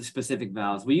 these are specific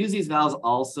valves. We use these valves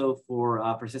also for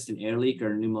persistent air leak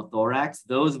or pneumothorax.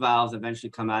 Those valves eventually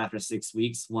come out after 6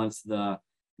 weeks once the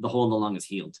hole in the lung is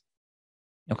healed.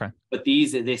 Okay. But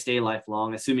these, they stay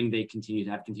lifelong, assuming they continue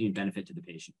to have continued benefit to the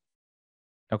patient.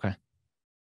 Okay.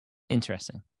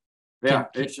 Interesting. Yeah.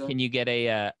 Can you get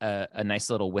a nice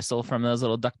little whistle from those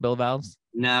little duckbill valves?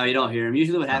 No, you don't hear them.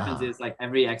 Usually what happens is like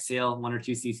every exhale, 1 or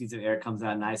 2 cc's of air comes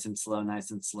out nice and slow,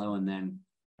 and then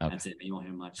that's it. You won't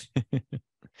hear much.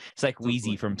 It's like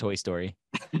Wheezy from Toy Story.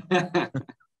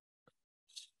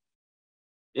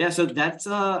 Yeah, so that's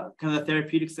kind of the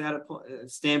therapeutic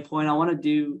standpoint. I want to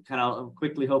do kind of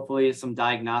quickly, hopefully, some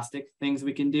diagnostic things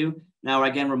we can do. Now,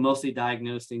 again, we're mostly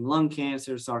diagnosing lung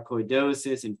cancer,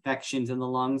 sarcoidosis, infections in the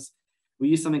lungs. We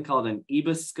use something called an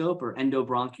EBUS scope or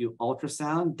endobronchial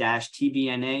ultrasound,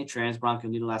 TBNA,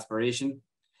 transbronchial needle aspiration.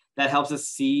 That helps us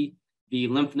see the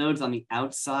lymph nodes on the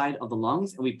outside of the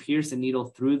lungs, and we pierce a needle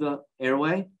through the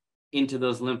airway into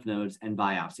those lymph nodes and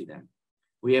biopsy them.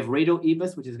 We have radial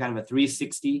EBUS, which is kind of a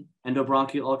 360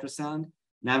 endobronchial ultrasound,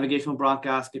 navigational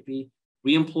bronchoscopy.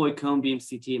 We employ cone beam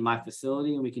CT in my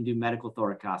facility, and we can do medical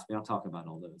thoracoscopy. I'll talk about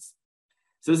all those.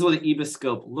 So this is what the EBUS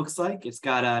scope looks like. It's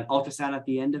got an ultrasound at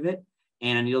the end of it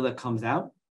and a needle that comes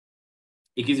out.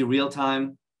 It gives you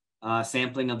real-time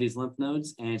sampling of these lymph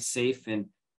nodes, and it's safe and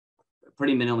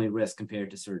pretty minimally risk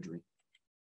compared to surgery.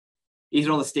 These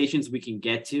are all the stations we can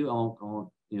get to. I won't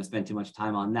spend too much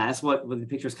time on that. That's what the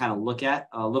pictures kind of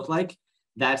look like.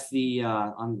 That's the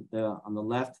on the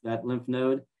left, that lymph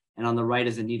node, and on the right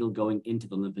is a needle going into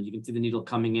the lymph node. You can see the needle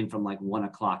coming in from like 1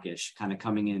 o'clock-ish, kind of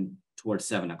coming in towards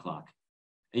 7 o'clock.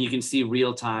 And you can see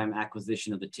real-time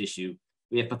acquisition of the tissue.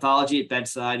 We have pathology at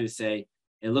bedside who say,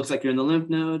 it looks like you're in the lymph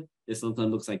node, this lymph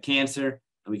node looks like cancer,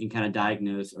 and we can kind of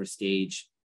diagnose or stage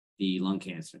the lung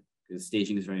cancer, because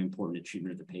staging is very important to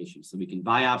treatment of the patient. So we can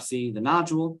biopsy the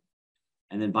nodule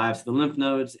and then biopsy the lymph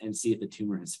nodes and see if the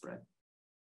tumor has spread.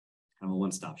 kind of a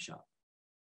one-stop shop.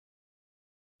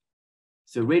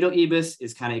 So radial EBUS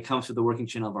is kind of, it comes with the working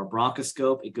channel of our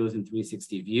bronchoscope. It goes in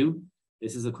 360 view.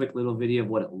 This is a quick little video of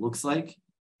what it looks like.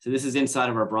 So this is inside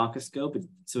of our bronchoscope.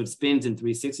 So it spins in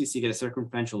 360, so you get a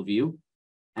circumferential view.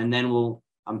 And then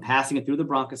I'm passing it through the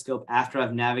bronchoscope after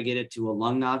I've navigated to a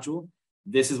lung nodule.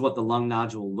 This is what the lung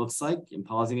nodule looks like. I'm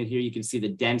pausing it here. You can see the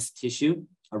dense tissue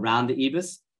around the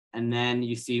EBUS. And then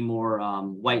you see more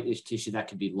whitish tissue that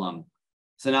could be lung.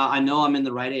 So now I know I'm in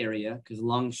the right area because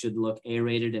lung should look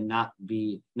aerated and not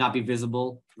be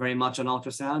visible very much on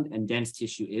ultrasound, and dense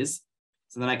tissue is.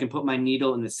 So then I can put my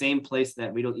needle in the same place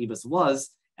that radial EBUS was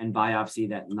and biopsy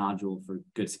that nodule for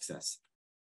good success.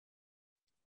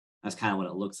 That's kind of what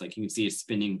it looks like. You can see it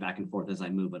spinning back and forth as I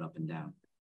move it up and down.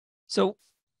 So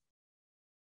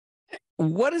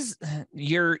what is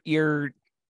you're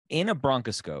in a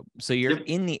bronchoscope, so you're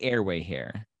in the airway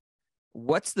here.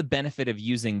 What's the benefit of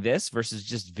using this versus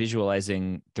just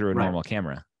visualizing through a normal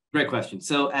camera? Great question.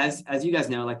 So as you guys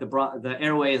know, like the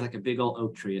airway is like a big old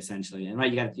oak tree essentially, and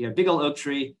right, you have big old oak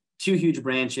tree, two huge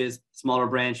branches, smaller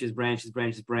branches,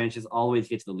 all the way to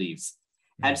get to the leaves.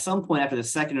 At some point after the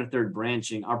second or third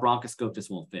branching, our bronchoscope just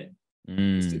won't fit.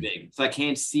 It's too big, so I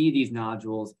can't see these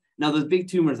nodules. Now those big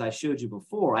tumors I showed you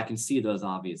before, I can see those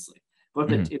obviously,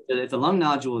 but if the lung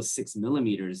nodule is 6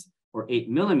 millimeters or 8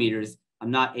 millimeters, I'm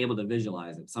not able to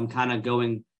visualize it. So I'm kind of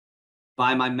going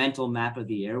by my mental map of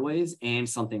the airways and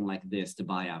something like this to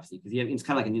biopsy, because it's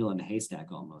kind of like a needle in a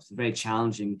haystack almost. It's very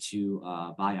challenging to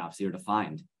biopsy or to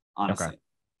find, honestly. Okay.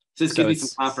 So this gives me some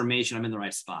confirmation I'm in the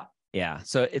right spot. Yeah.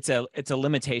 So it's a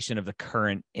limitation of the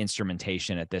current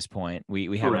instrumentation at this point.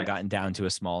 We haven't gotten down to a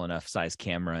small enough size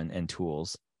camera and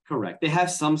tools. Correct. They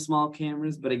have some small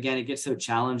cameras, but again, it gets so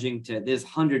challenging there's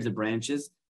hundreds of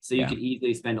branches. So you could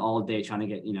easily spend all day trying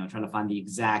to find the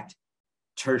exact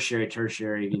tertiary,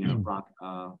 bronchiole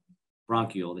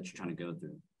that you're trying to go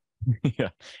through. Yeah.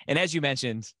 And as you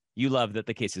mentioned, you love that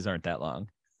the cases aren't that long.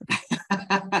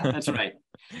 That's right.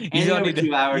 You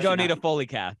don't need a Foley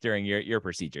cath during your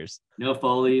procedures. No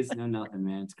Foleys, no nothing,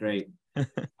 man. It's great.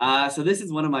 So this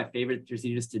is one of my favorite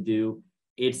procedures to do.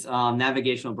 It's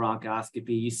navigational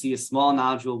bronchoscopy. You see a small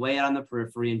nodule way out on the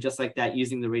periphery, and just like that,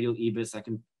 using the radial EBUS,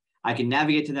 I can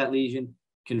navigate to that lesion,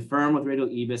 confirm with radial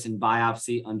EBUS, and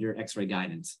biopsy under X-ray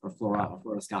guidance or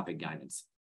fluoroscopic guidance.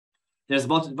 There's a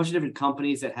bunch of different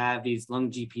companies that have these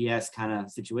lung GPS kind of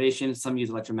situations. Some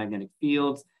use electromagnetic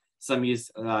fields, some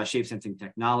use shape sensing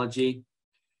technology.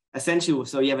 Essentially,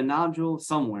 so you have a nodule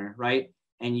somewhere, right?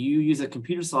 And you use a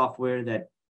computer software that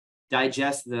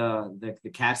digests the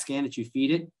CAT scan that you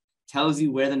feed it, tells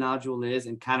you where the nodule is,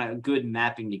 and kind of a good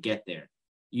mapping to get there.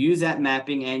 Use that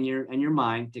mapping and your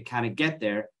mind to kind of get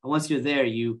there. And once you're there,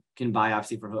 you can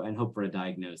biopsy and hope for a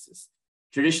diagnosis.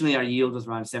 Traditionally, our yield was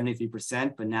around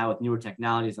 73%, but now with newer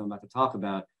technologies I'm about to talk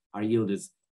about, our yield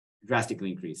is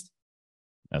drastically increased.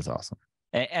 That's awesome.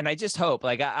 And I just hope,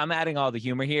 like, I'm adding all the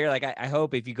humor here. Like, I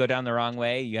hope if you go down the wrong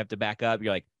way, you have to back up.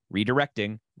 You're like,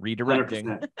 redirecting.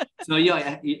 100%. So,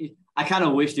 I kind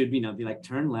of wish there'd be like,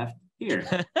 turn left here,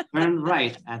 turn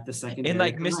right at the second. In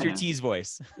like Mr. T's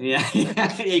voice. Yeah.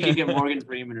 You can get Morgan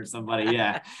Freeman or somebody.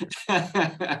 Yeah.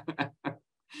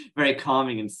 Very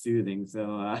calming and soothing.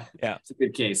 So it's a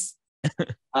good case.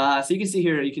 So you can see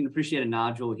here, you can appreciate a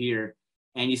nodule here,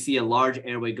 and you see a large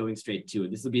airway going straight to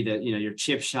it. This will be your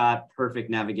chip shot, perfect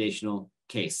navigational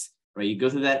case, right? You go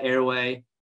through that airway,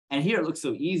 and here it looks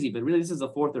so easy, but really this is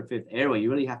a fourth or fifth airway. You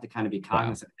really have to kind of be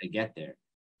cognizant to get there.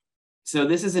 So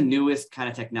this is the newest kind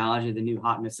of technology, the new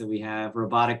hotness that we have,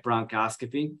 robotic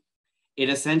bronchoscopy. It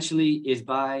essentially is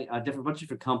by a bunch of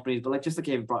different companies, but just like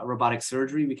robotic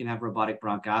surgery, we can have robotic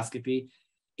bronchoscopy.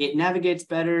 It navigates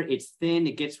better. It's thin.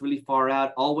 It gets really far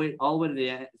out, all the way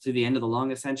to the end of the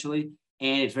lung, essentially,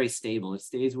 and it's very stable. It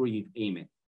stays where you aim it.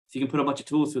 So you can put a bunch of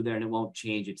tools through there, and it won't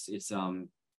change its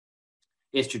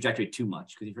trajectory too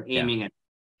much. Because if you're aiming at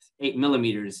 8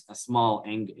 millimeters, a small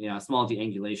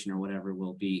deangulation or whatever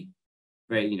will be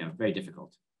very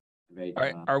difficult.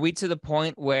 Are we to the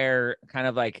point where kind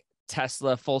of like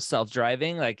Tesla full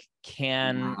self-driving, like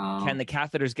can the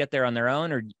catheters get there on their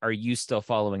own, or are you still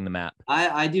following the map?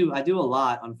 I do a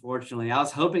lot, unfortunately. I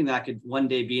was hoping that I could one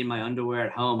day be in my underwear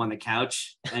at home on the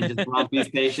couch and just bronch these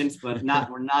patients, but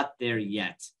we're not there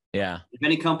yet. Yeah. If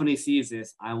any company sees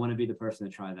this, I want to be the person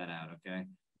to try that out, okay?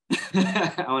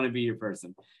 I want to be your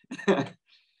person.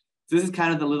 So this is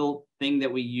kind of the little thing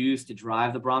that we use to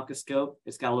drive the bronchoscope.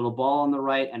 It's got a little ball on the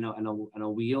right and a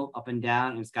wheel up and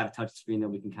down, and it's got a touch screen that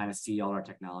we can kind of see all our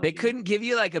technology. They couldn't give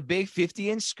you like a big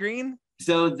 50-inch screen?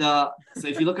 So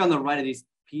if you look on the right of these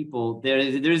people,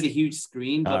 there's a huge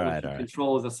screen, but what you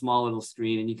control is a small little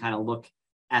screen, and you kind of look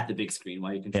at the big screen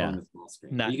while you're controlling the small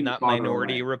screen. Not You can not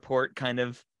Minority Report kind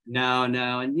of. No, and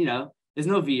there's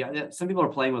no VR. Some people are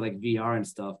playing with like VR and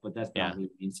stuff, but that's not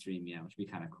really mainstream, which would be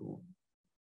kind of cool.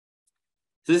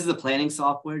 So this is the planning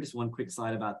software. Just one quick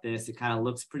slide about this. It kind of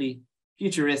looks pretty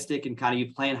futuristic, and kind of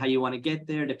you plan how you want to get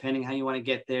there, depending how you want to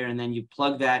get there, and then you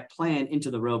plug that plan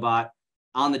into the robot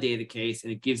on the day of the case,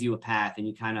 and it gives you a path, and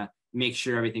you kind of make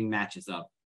sure everything matches up.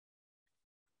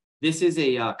 This is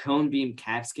a cone beam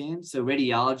CAT scan. So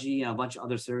radiology and a bunch of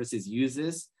other services use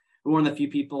this. We're one of the few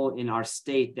people in our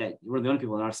state we're the only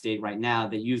people in our state right now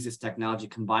that use this technology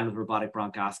combined with robotic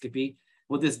bronchoscopy.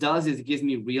 What this does is it gives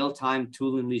me real-time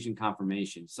tool and lesion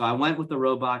confirmation. So I went with the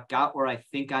robot, got where I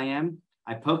think I am.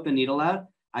 I poke the needle out.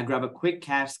 I grab a quick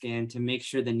CAT scan to make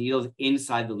sure the needle's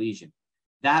inside the lesion.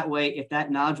 That way, if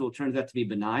that nodule turns out to be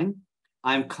benign,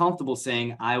 I'm comfortable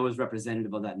saying I was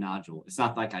representative of that nodule. It's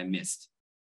not like I missed.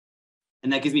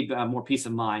 And that gives me more peace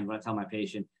of mind when I tell my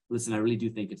patient, listen, I really do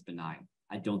think it's benign.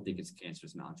 I don't think it's a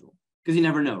cancerous nodule, because you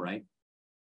never know, right?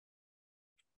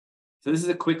 So this is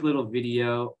a quick little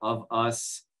video of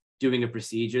us doing a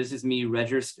procedure. This is me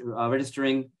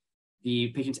registering the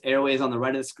patient's airways on the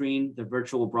right of the screen, the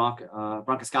virtual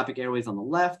bronchoscopic airways on the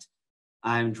left.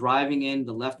 I'm driving in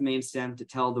the left main stem to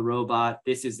tell the robot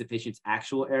this is the patient's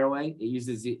actual airway. It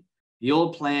uses the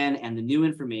old plan and the new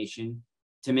information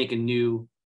to make a new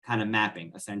kind of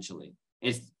mapping, essentially.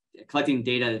 It's collecting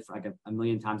data for like a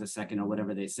million times a second or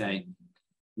whatever they say.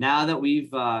 Now that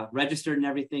we've registered and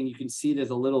everything, you can see there's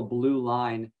a little blue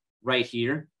line right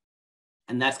here.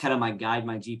 And that's kind of my guide,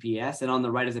 my GPS. And on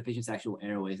the right is the patient's actual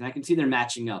airways. And I can see they're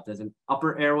matching up. There's an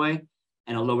upper airway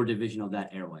and a lower division of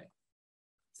that airway.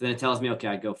 So then it tells me, okay,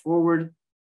 I go forward.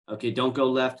 Okay, don't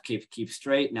go left, keep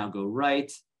straight. Now go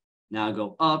right. Now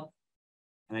go up.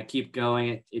 And I keep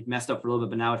going. It messed up for a little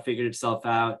bit, but now it figured itself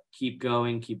out. Keep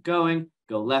going,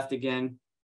 go left again.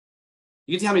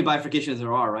 You can see how many bifurcations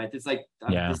there are, right? It's like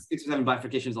 6 or 7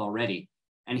 bifurcations already.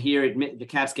 And here, the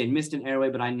CAT scan missed an airway,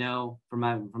 but I know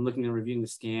from looking and reviewing the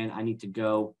scan, I need to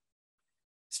go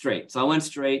straight. So I went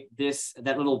straight.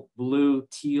 That little blue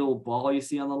teal ball you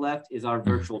see on the left is our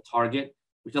virtual target,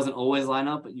 which doesn't always line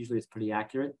up, but usually it's pretty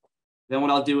accurate. Then what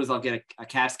I'll do is I'll get a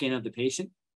CAT scan of the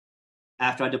patient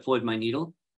after I deployed my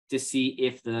needle to see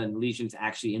if the lesion's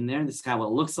actually in there. And this is kind of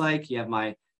what it looks like. You have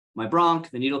my bronch,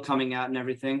 the needle coming out and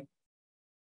everything.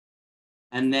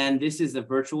 And then this is the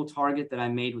virtual target that I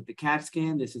made with the CAT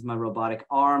scan. This is my robotic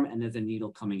arm, and there's a needle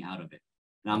coming out of it.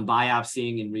 And I'm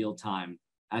biopsying in real time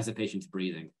as the patient's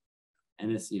breathing.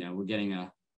 And this, we're getting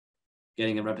a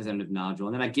representative nodule.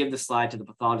 And then I give the slide to the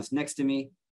pathologist next to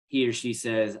me. He or she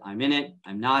says, I'm in it,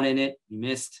 I'm not in it, you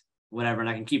missed, whatever. And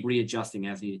I can keep readjusting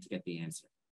as needed to get the answer.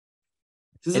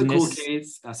 This is a cool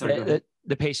case. Sorry, go ahead.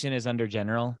 The patient is under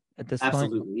general at this point?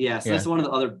 Absolutely, yeah. So that's one of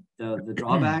the other the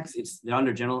drawbacks. They're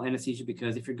under general anesthesia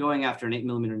because if you're going after an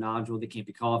 8mm nodule, they can't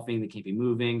be coughing, they can't be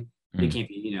moving, they can't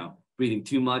be, breathing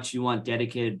too much. You want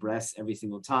dedicated breaths every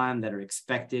single time that are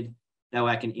expected. That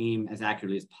way I can aim as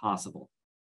accurately as possible.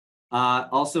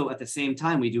 Also, at the same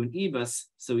time, we do an EBUS.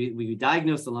 So we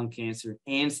diagnose the lung cancer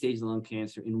and stage the lung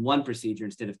cancer in one procedure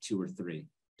instead of 2 or 3,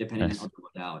 depending on other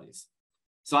modalities.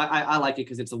 So I like it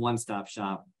because it's a one-stop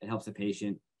shop. It helps the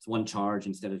patient. It's one charge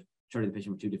instead of charging the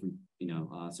patient for 2 different,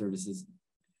 services.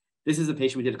 This is a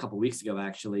patient we did a couple of weeks ago,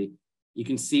 actually. You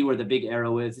can see where the big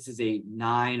arrow is. This is a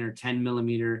 9 or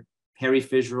 10mm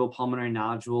periphyseal pulmonary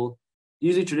nodule.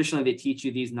 Usually, traditionally, they teach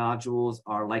you these nodules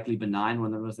are likely benign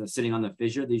when they're sitting on the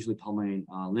fissure. They're usually pulmonary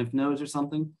lymph nodes or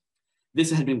something.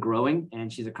 This had been growing,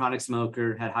 and she's a chronic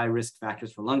smoker, had high risk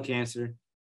factors for lung cancer.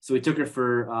 So we took her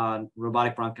for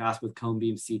robotic bronchoscopy with cone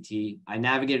beam CT. I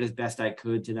navigated as best I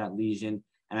could to that lesion,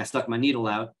 and I stuck my needle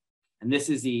out. And this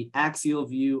is the axial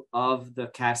view of the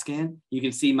CAT scan. You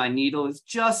can see my needle is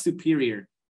just superior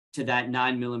to that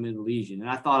 9mm lesion. And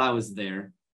I thought I was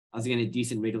there. I was getting a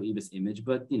decent radial EBUS image,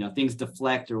 but things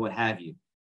deflect or what have you.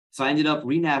 So I ended up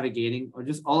re-navigating, or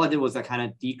just all I did was I kind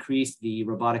of decreased the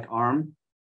robotic arm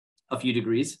a few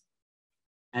degrees.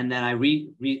 And then I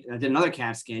did another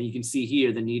CAT scan. You can see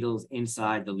here the needle's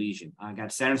inside the lesion. I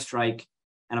got Saturn strike,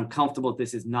 and I'm comfortable if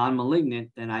this is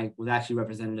non-malignant, then I was actually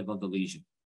representative of the lesion.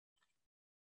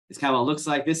 It's kind of what it looks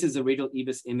like. This is a radial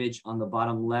EBUS image on the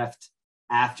bottom left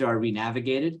after I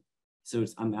re-navigated. So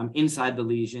I'm inside the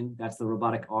lesion. That's the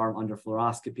robotic arm under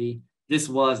fluoroscopy. This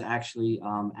was actually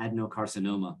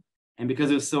adenocarcinoma. And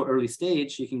because it was so early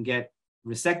stage, you can get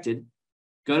resected,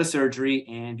 go to surgery,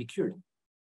 and be cured,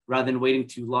 rather than waiting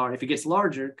too large. If it gets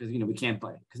larger, because we can't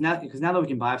because now that we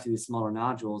can biopsy these smaller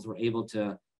nodules, we're able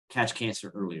to catch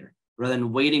cancer earlier, rather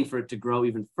than waiting for it to grow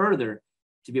even further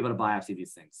to be able to biopsy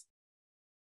these things.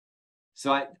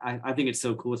 So I think it's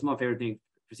so cool. It's my favorite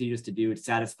procedures to do. It's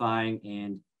satisfying.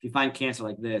 And if you find cancer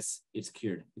like this, it's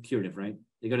curative, right?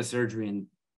 They go to surgery and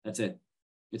that's it.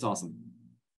 It's awesome.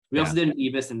 We also did an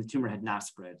EBIS and the tumor had not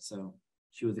spread. So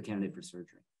she was a candidate for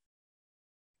surgery.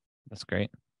 That's great.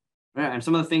 All right, and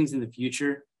some of the things in the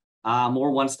future,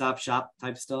 more one-stop shop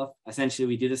type stuff. Essentially,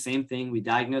 we do the same thing. We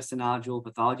diagnose the nodule.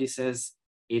 Pathology says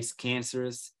it's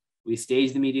cancerous. We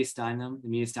stage the mediastinum. The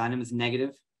mediastinum is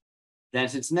negative. Then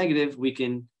if it's negative, we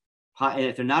can,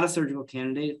 if they're not a surgical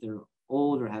candidate, if they're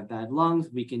old or have bad lungs,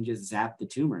 we can just zap the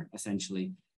tumor,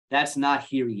 essentially. That's not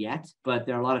here yet, but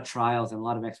there are a lot of trials and a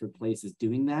lot of expert places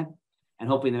doing that. And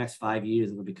hopefully in the next 5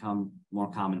 years, it'll become more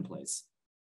commonplace.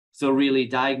 So really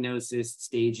diagnosis,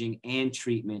 staging, and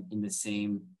treatment in the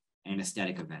same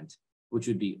anesthetic event, which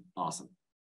would be awesome.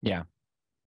 Yeah.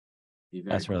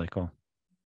 That's cool. Really cool.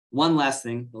 One last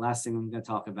thing, the last thing I'm going to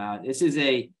talk about. This is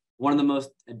one of the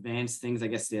most advanced things, I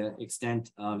guess, the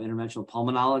extent of interventional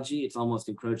pulmonology. It's almost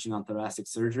encroaching on thoracic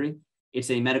surgery.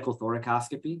 It's a medical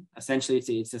thoracoscopy. Essentially,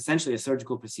 it's essentially a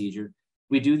surgical procedure.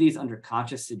 We do these under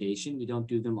conscious sedation. We don't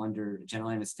do them under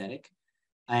general anesthetic.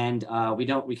 And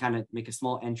we kind of make a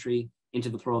small entry into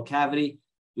the pleural cavity.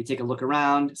 We take a look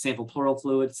around, sample pleural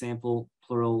fluid, sample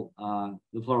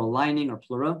the pleural lining or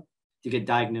pleura to get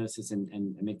diagnosis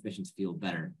and make patients feel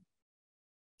better.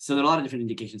 So there are a lot of different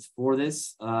indications for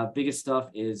this. Biggest stuff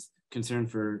is concern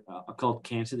for occult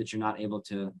cancer that you're not able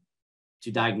to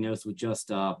diagnose with just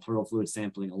pleural fluid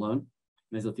sampling alone.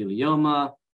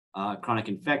 Mesothelioma, chronic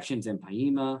infections,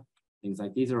 empyema, things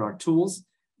like these are our tools.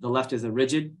 The left is a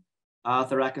rigid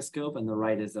thoracoscope and the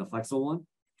right is a flexible one.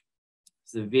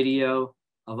 It's a video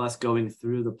of us going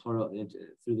through the pleural,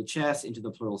 through the chest into the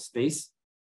pleural space.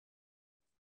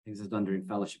 I think this is done during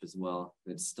fellowship as well.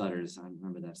 It stutters. I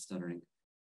remember that stuttering.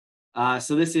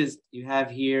 So this is, you have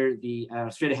here the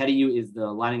straight ahead of you is the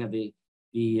lining of the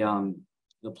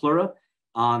pleura.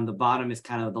 On the bottom is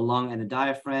kind of the lung and the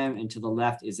diaphragm, and to the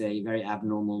left is a very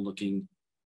abnormal looking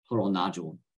pleural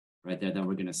nodule right there that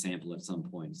we're going to sample at some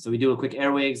point. So we do a quick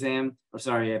airway exam, or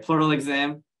sorry, a pleural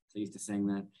exam. So used to saying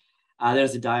that.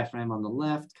 There's the diaphragm on the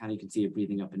left. Kind of you can see it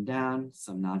breathing up and down,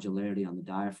 some nodularity on the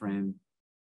diaphragm.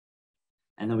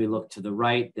 And then we look to the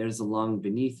right. There's the lung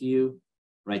beneath you.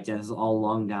 Right, there's all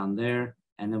lung down there.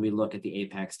 And then we look at the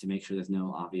apex to make sure there's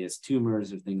no obvious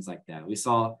tumors or things like that. We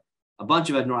saw a bunch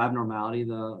of abnormality.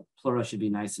 The pleura should be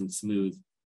nice and smooth.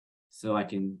 So I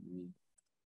can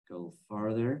go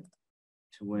farther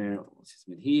to where we'll see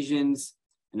some adhesions.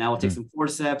 And now we'll take some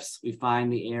forceps. We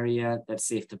find the area that's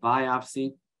safe to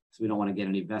biopsy. So we don't want to get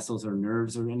any vessels or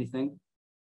nerves or anything.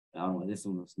 This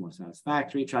one was more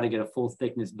satisfactory. Try to get a full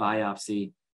thickness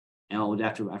biopsy. And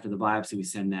after the biopsy, we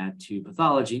send that to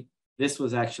pathology. This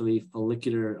was actually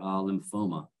follicular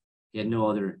lymphoma. He had no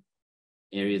other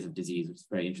areas of disease, which is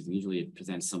very interesting. Usually it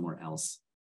presents somewhere else.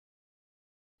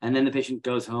 And then the patient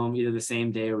goes home either the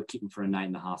same day or we keep him for a night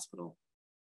in the hospital.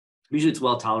 Usually it's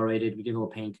well tolerated. We give a little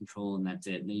pain control and that's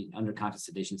it. They under conscious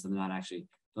sedation, so they're not actually,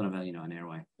 don't have an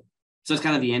airway. So it's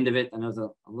kind of the end of it. I know it's a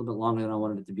little bit longer than I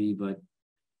wanted it to be, but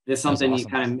there's something awesome.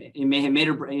 You kind of, it may have made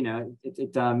or,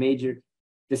 it made your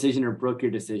decision or broke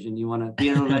your decision. You want to be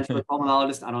an interventional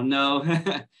pulmonologist? I don't know.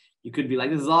 You could be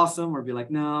like, this is awesome, or be like,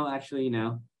 no, actually,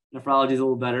 nephrology is a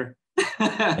little better.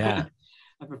 Yeah,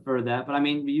 I prefer that. But I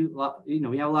mean,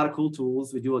 we have a lot of cool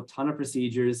tools. We do a ton of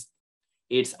procedures.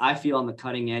 I feel on the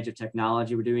cutting edge of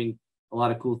technology. We're doing a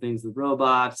lot of cool things with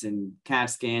robots and CAT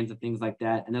scans and things like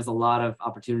that. And there's a lot of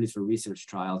opportunities for research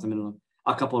trials. I'm in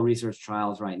a couple of research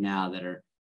trials right now that are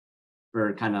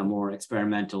for kind of more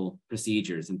experimental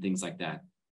procedures and things like that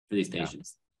for these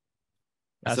patients.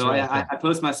 Yeah. So really cool. I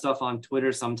post my stuff on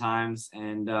Twitter sometimes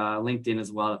and LinkedIn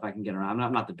as well if I can get around.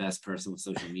 I'm not the best person with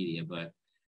social media, but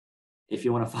if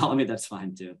you want to follow me, that's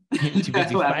fine too. Too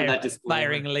busy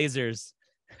firing lasers.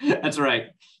 That's right.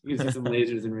 You can see some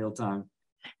lasers in real time.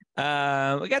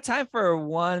 We got time for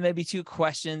one, maybe two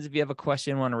questions. If you have a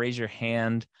question, want to raise your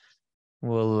hand,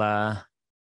 we'll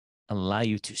allow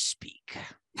you to speak.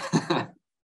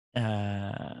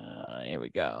 Here we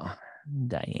go.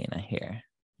 Diana here.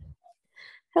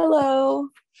 Hello.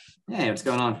 Hey, what's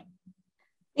going on?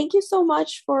 Thank you so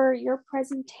much for your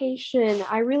presentation.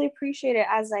 I really appreciate it,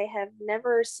 as I have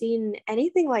never seen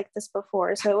anything like this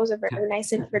before. So it was a very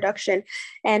nice introduction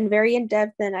and very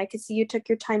in-depth, and I could see you took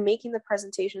your time making the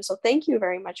presentation. So thank you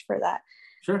very much for that.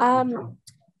 Sure.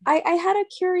 I had a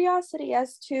curiosity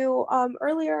as to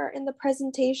earlier in the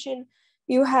presentation,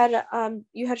 you had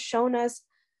shown us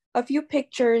a few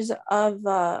pictures of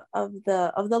the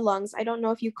lungs. I don't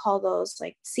know if you call those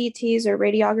like CTs or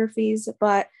radiographies,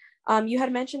 but you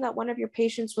had mentioned that one of your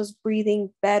patients was breathing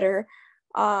better.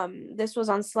 This was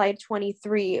on slide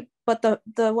 23, but the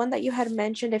one that you had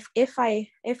mentioned, if I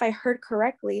heard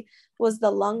correctly, was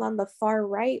the lung on the far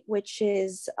right, which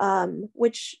is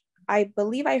which I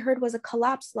believe I heard was a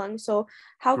collapsed lung. So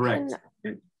how Correct.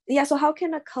 so how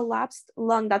can a collapsed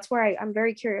lung, that's where I'm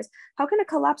very curious, how can a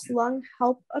collapsed lung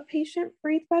help a patient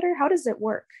breathe better? How does it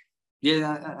work?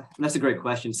 Yeah, that's a great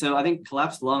question. So I think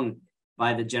collapsed lung,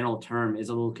 by the general term, is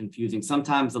a little confusing.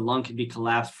 Sometimes the lung can be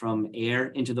collapsed from air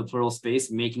into the pleural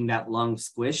space, making that lung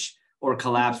squish, or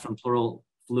collapse from pleural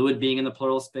fluid being in the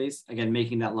pleural space, again,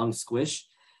 making that lung squish.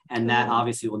 And that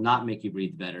obviously will not make you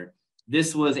breathe better.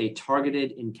 This was a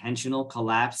targeted, intentional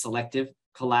collapse, selective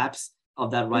collapse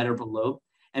of that right upper lobe.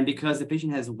 And because the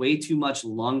patient has way too much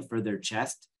lung for their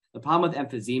chest, the problem with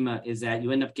emphysema is that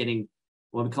you end up getting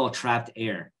what we call trapped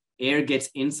air. Air gets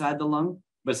inside the lung,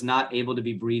 but it's not able to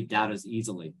be breathed out as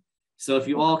easily. So if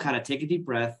you all kind of take a deep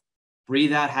breath,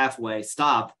 breathe out halfway,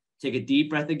 stop, take a deep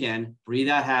breath again, breathe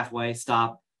out halfway,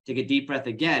 stop, take a deep breath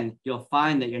again, you'll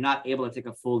find that you're not able to take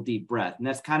a full deep breath. And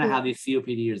that's kind of how these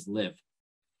COPDers live.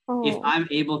 If I'm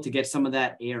able to get some of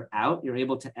that air out, you're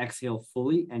able to exhale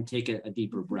fully and take a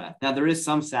deeper breath. Now, there is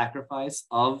some sacrifice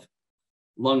of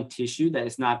lung tissue that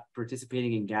is not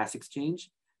participating in gas exchange,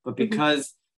 but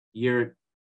because you're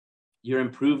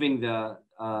improving the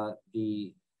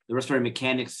respiratory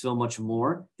mechanics so much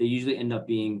more, they usually end up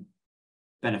being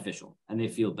beneficial and they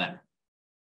feel better.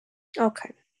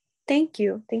 Okay. Thank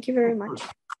you. Thank you very much.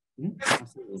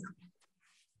 Absolutely.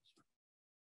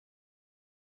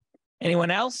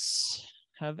 Anyone else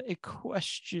have a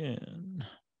question?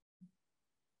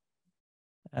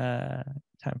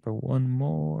 Time for one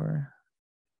more.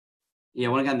 Yeah,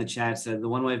 one guy in the chat said the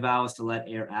one-way valve is to let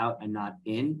air out and not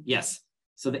in. Yes.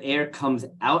 So the air comes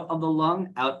out of the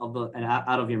lung, out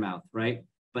of your mouth, right?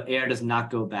 But air does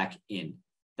not go back in.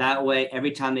 That way,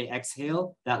 every time they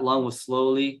exhale, that lung will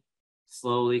slowly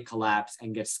collapse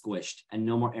and get squished, and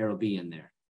no more air will be in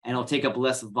there. And it'll take up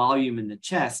less volume in the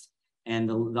chest, and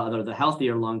the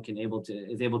healthier lung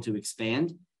is able to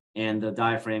expand, and the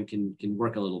diaphragm can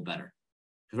work a little better.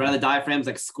 Because rather, the diaphragm's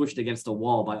like squished against a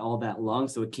wall by all that lung,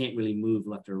 so it can't really move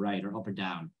left or right or up or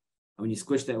down. And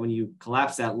when you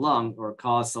collapse that lung or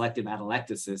cause selective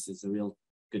atelectasis, is a real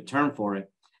good term for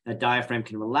it, that diaphragm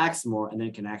can relax more and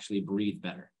then can actually breathe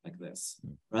better like this,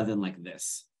 rather than like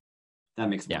this. That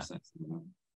makes more sense.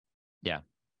 Yeah.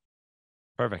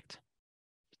 Perfect.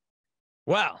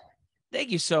 Well, thank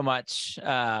you so much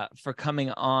for coming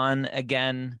on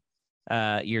again.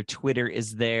 Your Twitter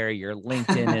is there. Your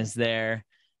LinkedIn is there.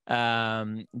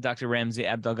 Dr. Ramsy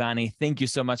Abdelghani, thank you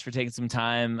so much for taking some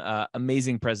time.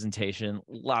 Amazing presentation,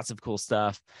 lots of cool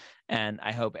stuff. And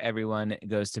I hope everyone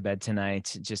goes to bed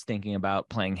tonight just thinking about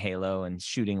playing Halo and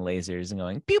shooting lasers and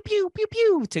going pew, pew, pew,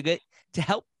 pew to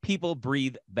help people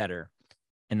breathe better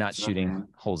and not shooting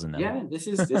holes in them. Yeah, this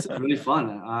is really fun.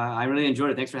 I really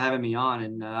enjoyed it. Thanks for having me on.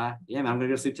 And yeah, man, I'm going to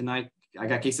go sleep tonight. I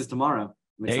got cases tomorrow.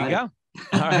 There you go.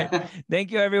 All right.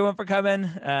 Thank you, everyone, for coming.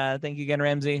 Thank you again,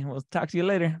 Ramsy. We'll talk to you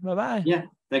later. Bye-bye. Yeah.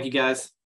 Thank you, guys.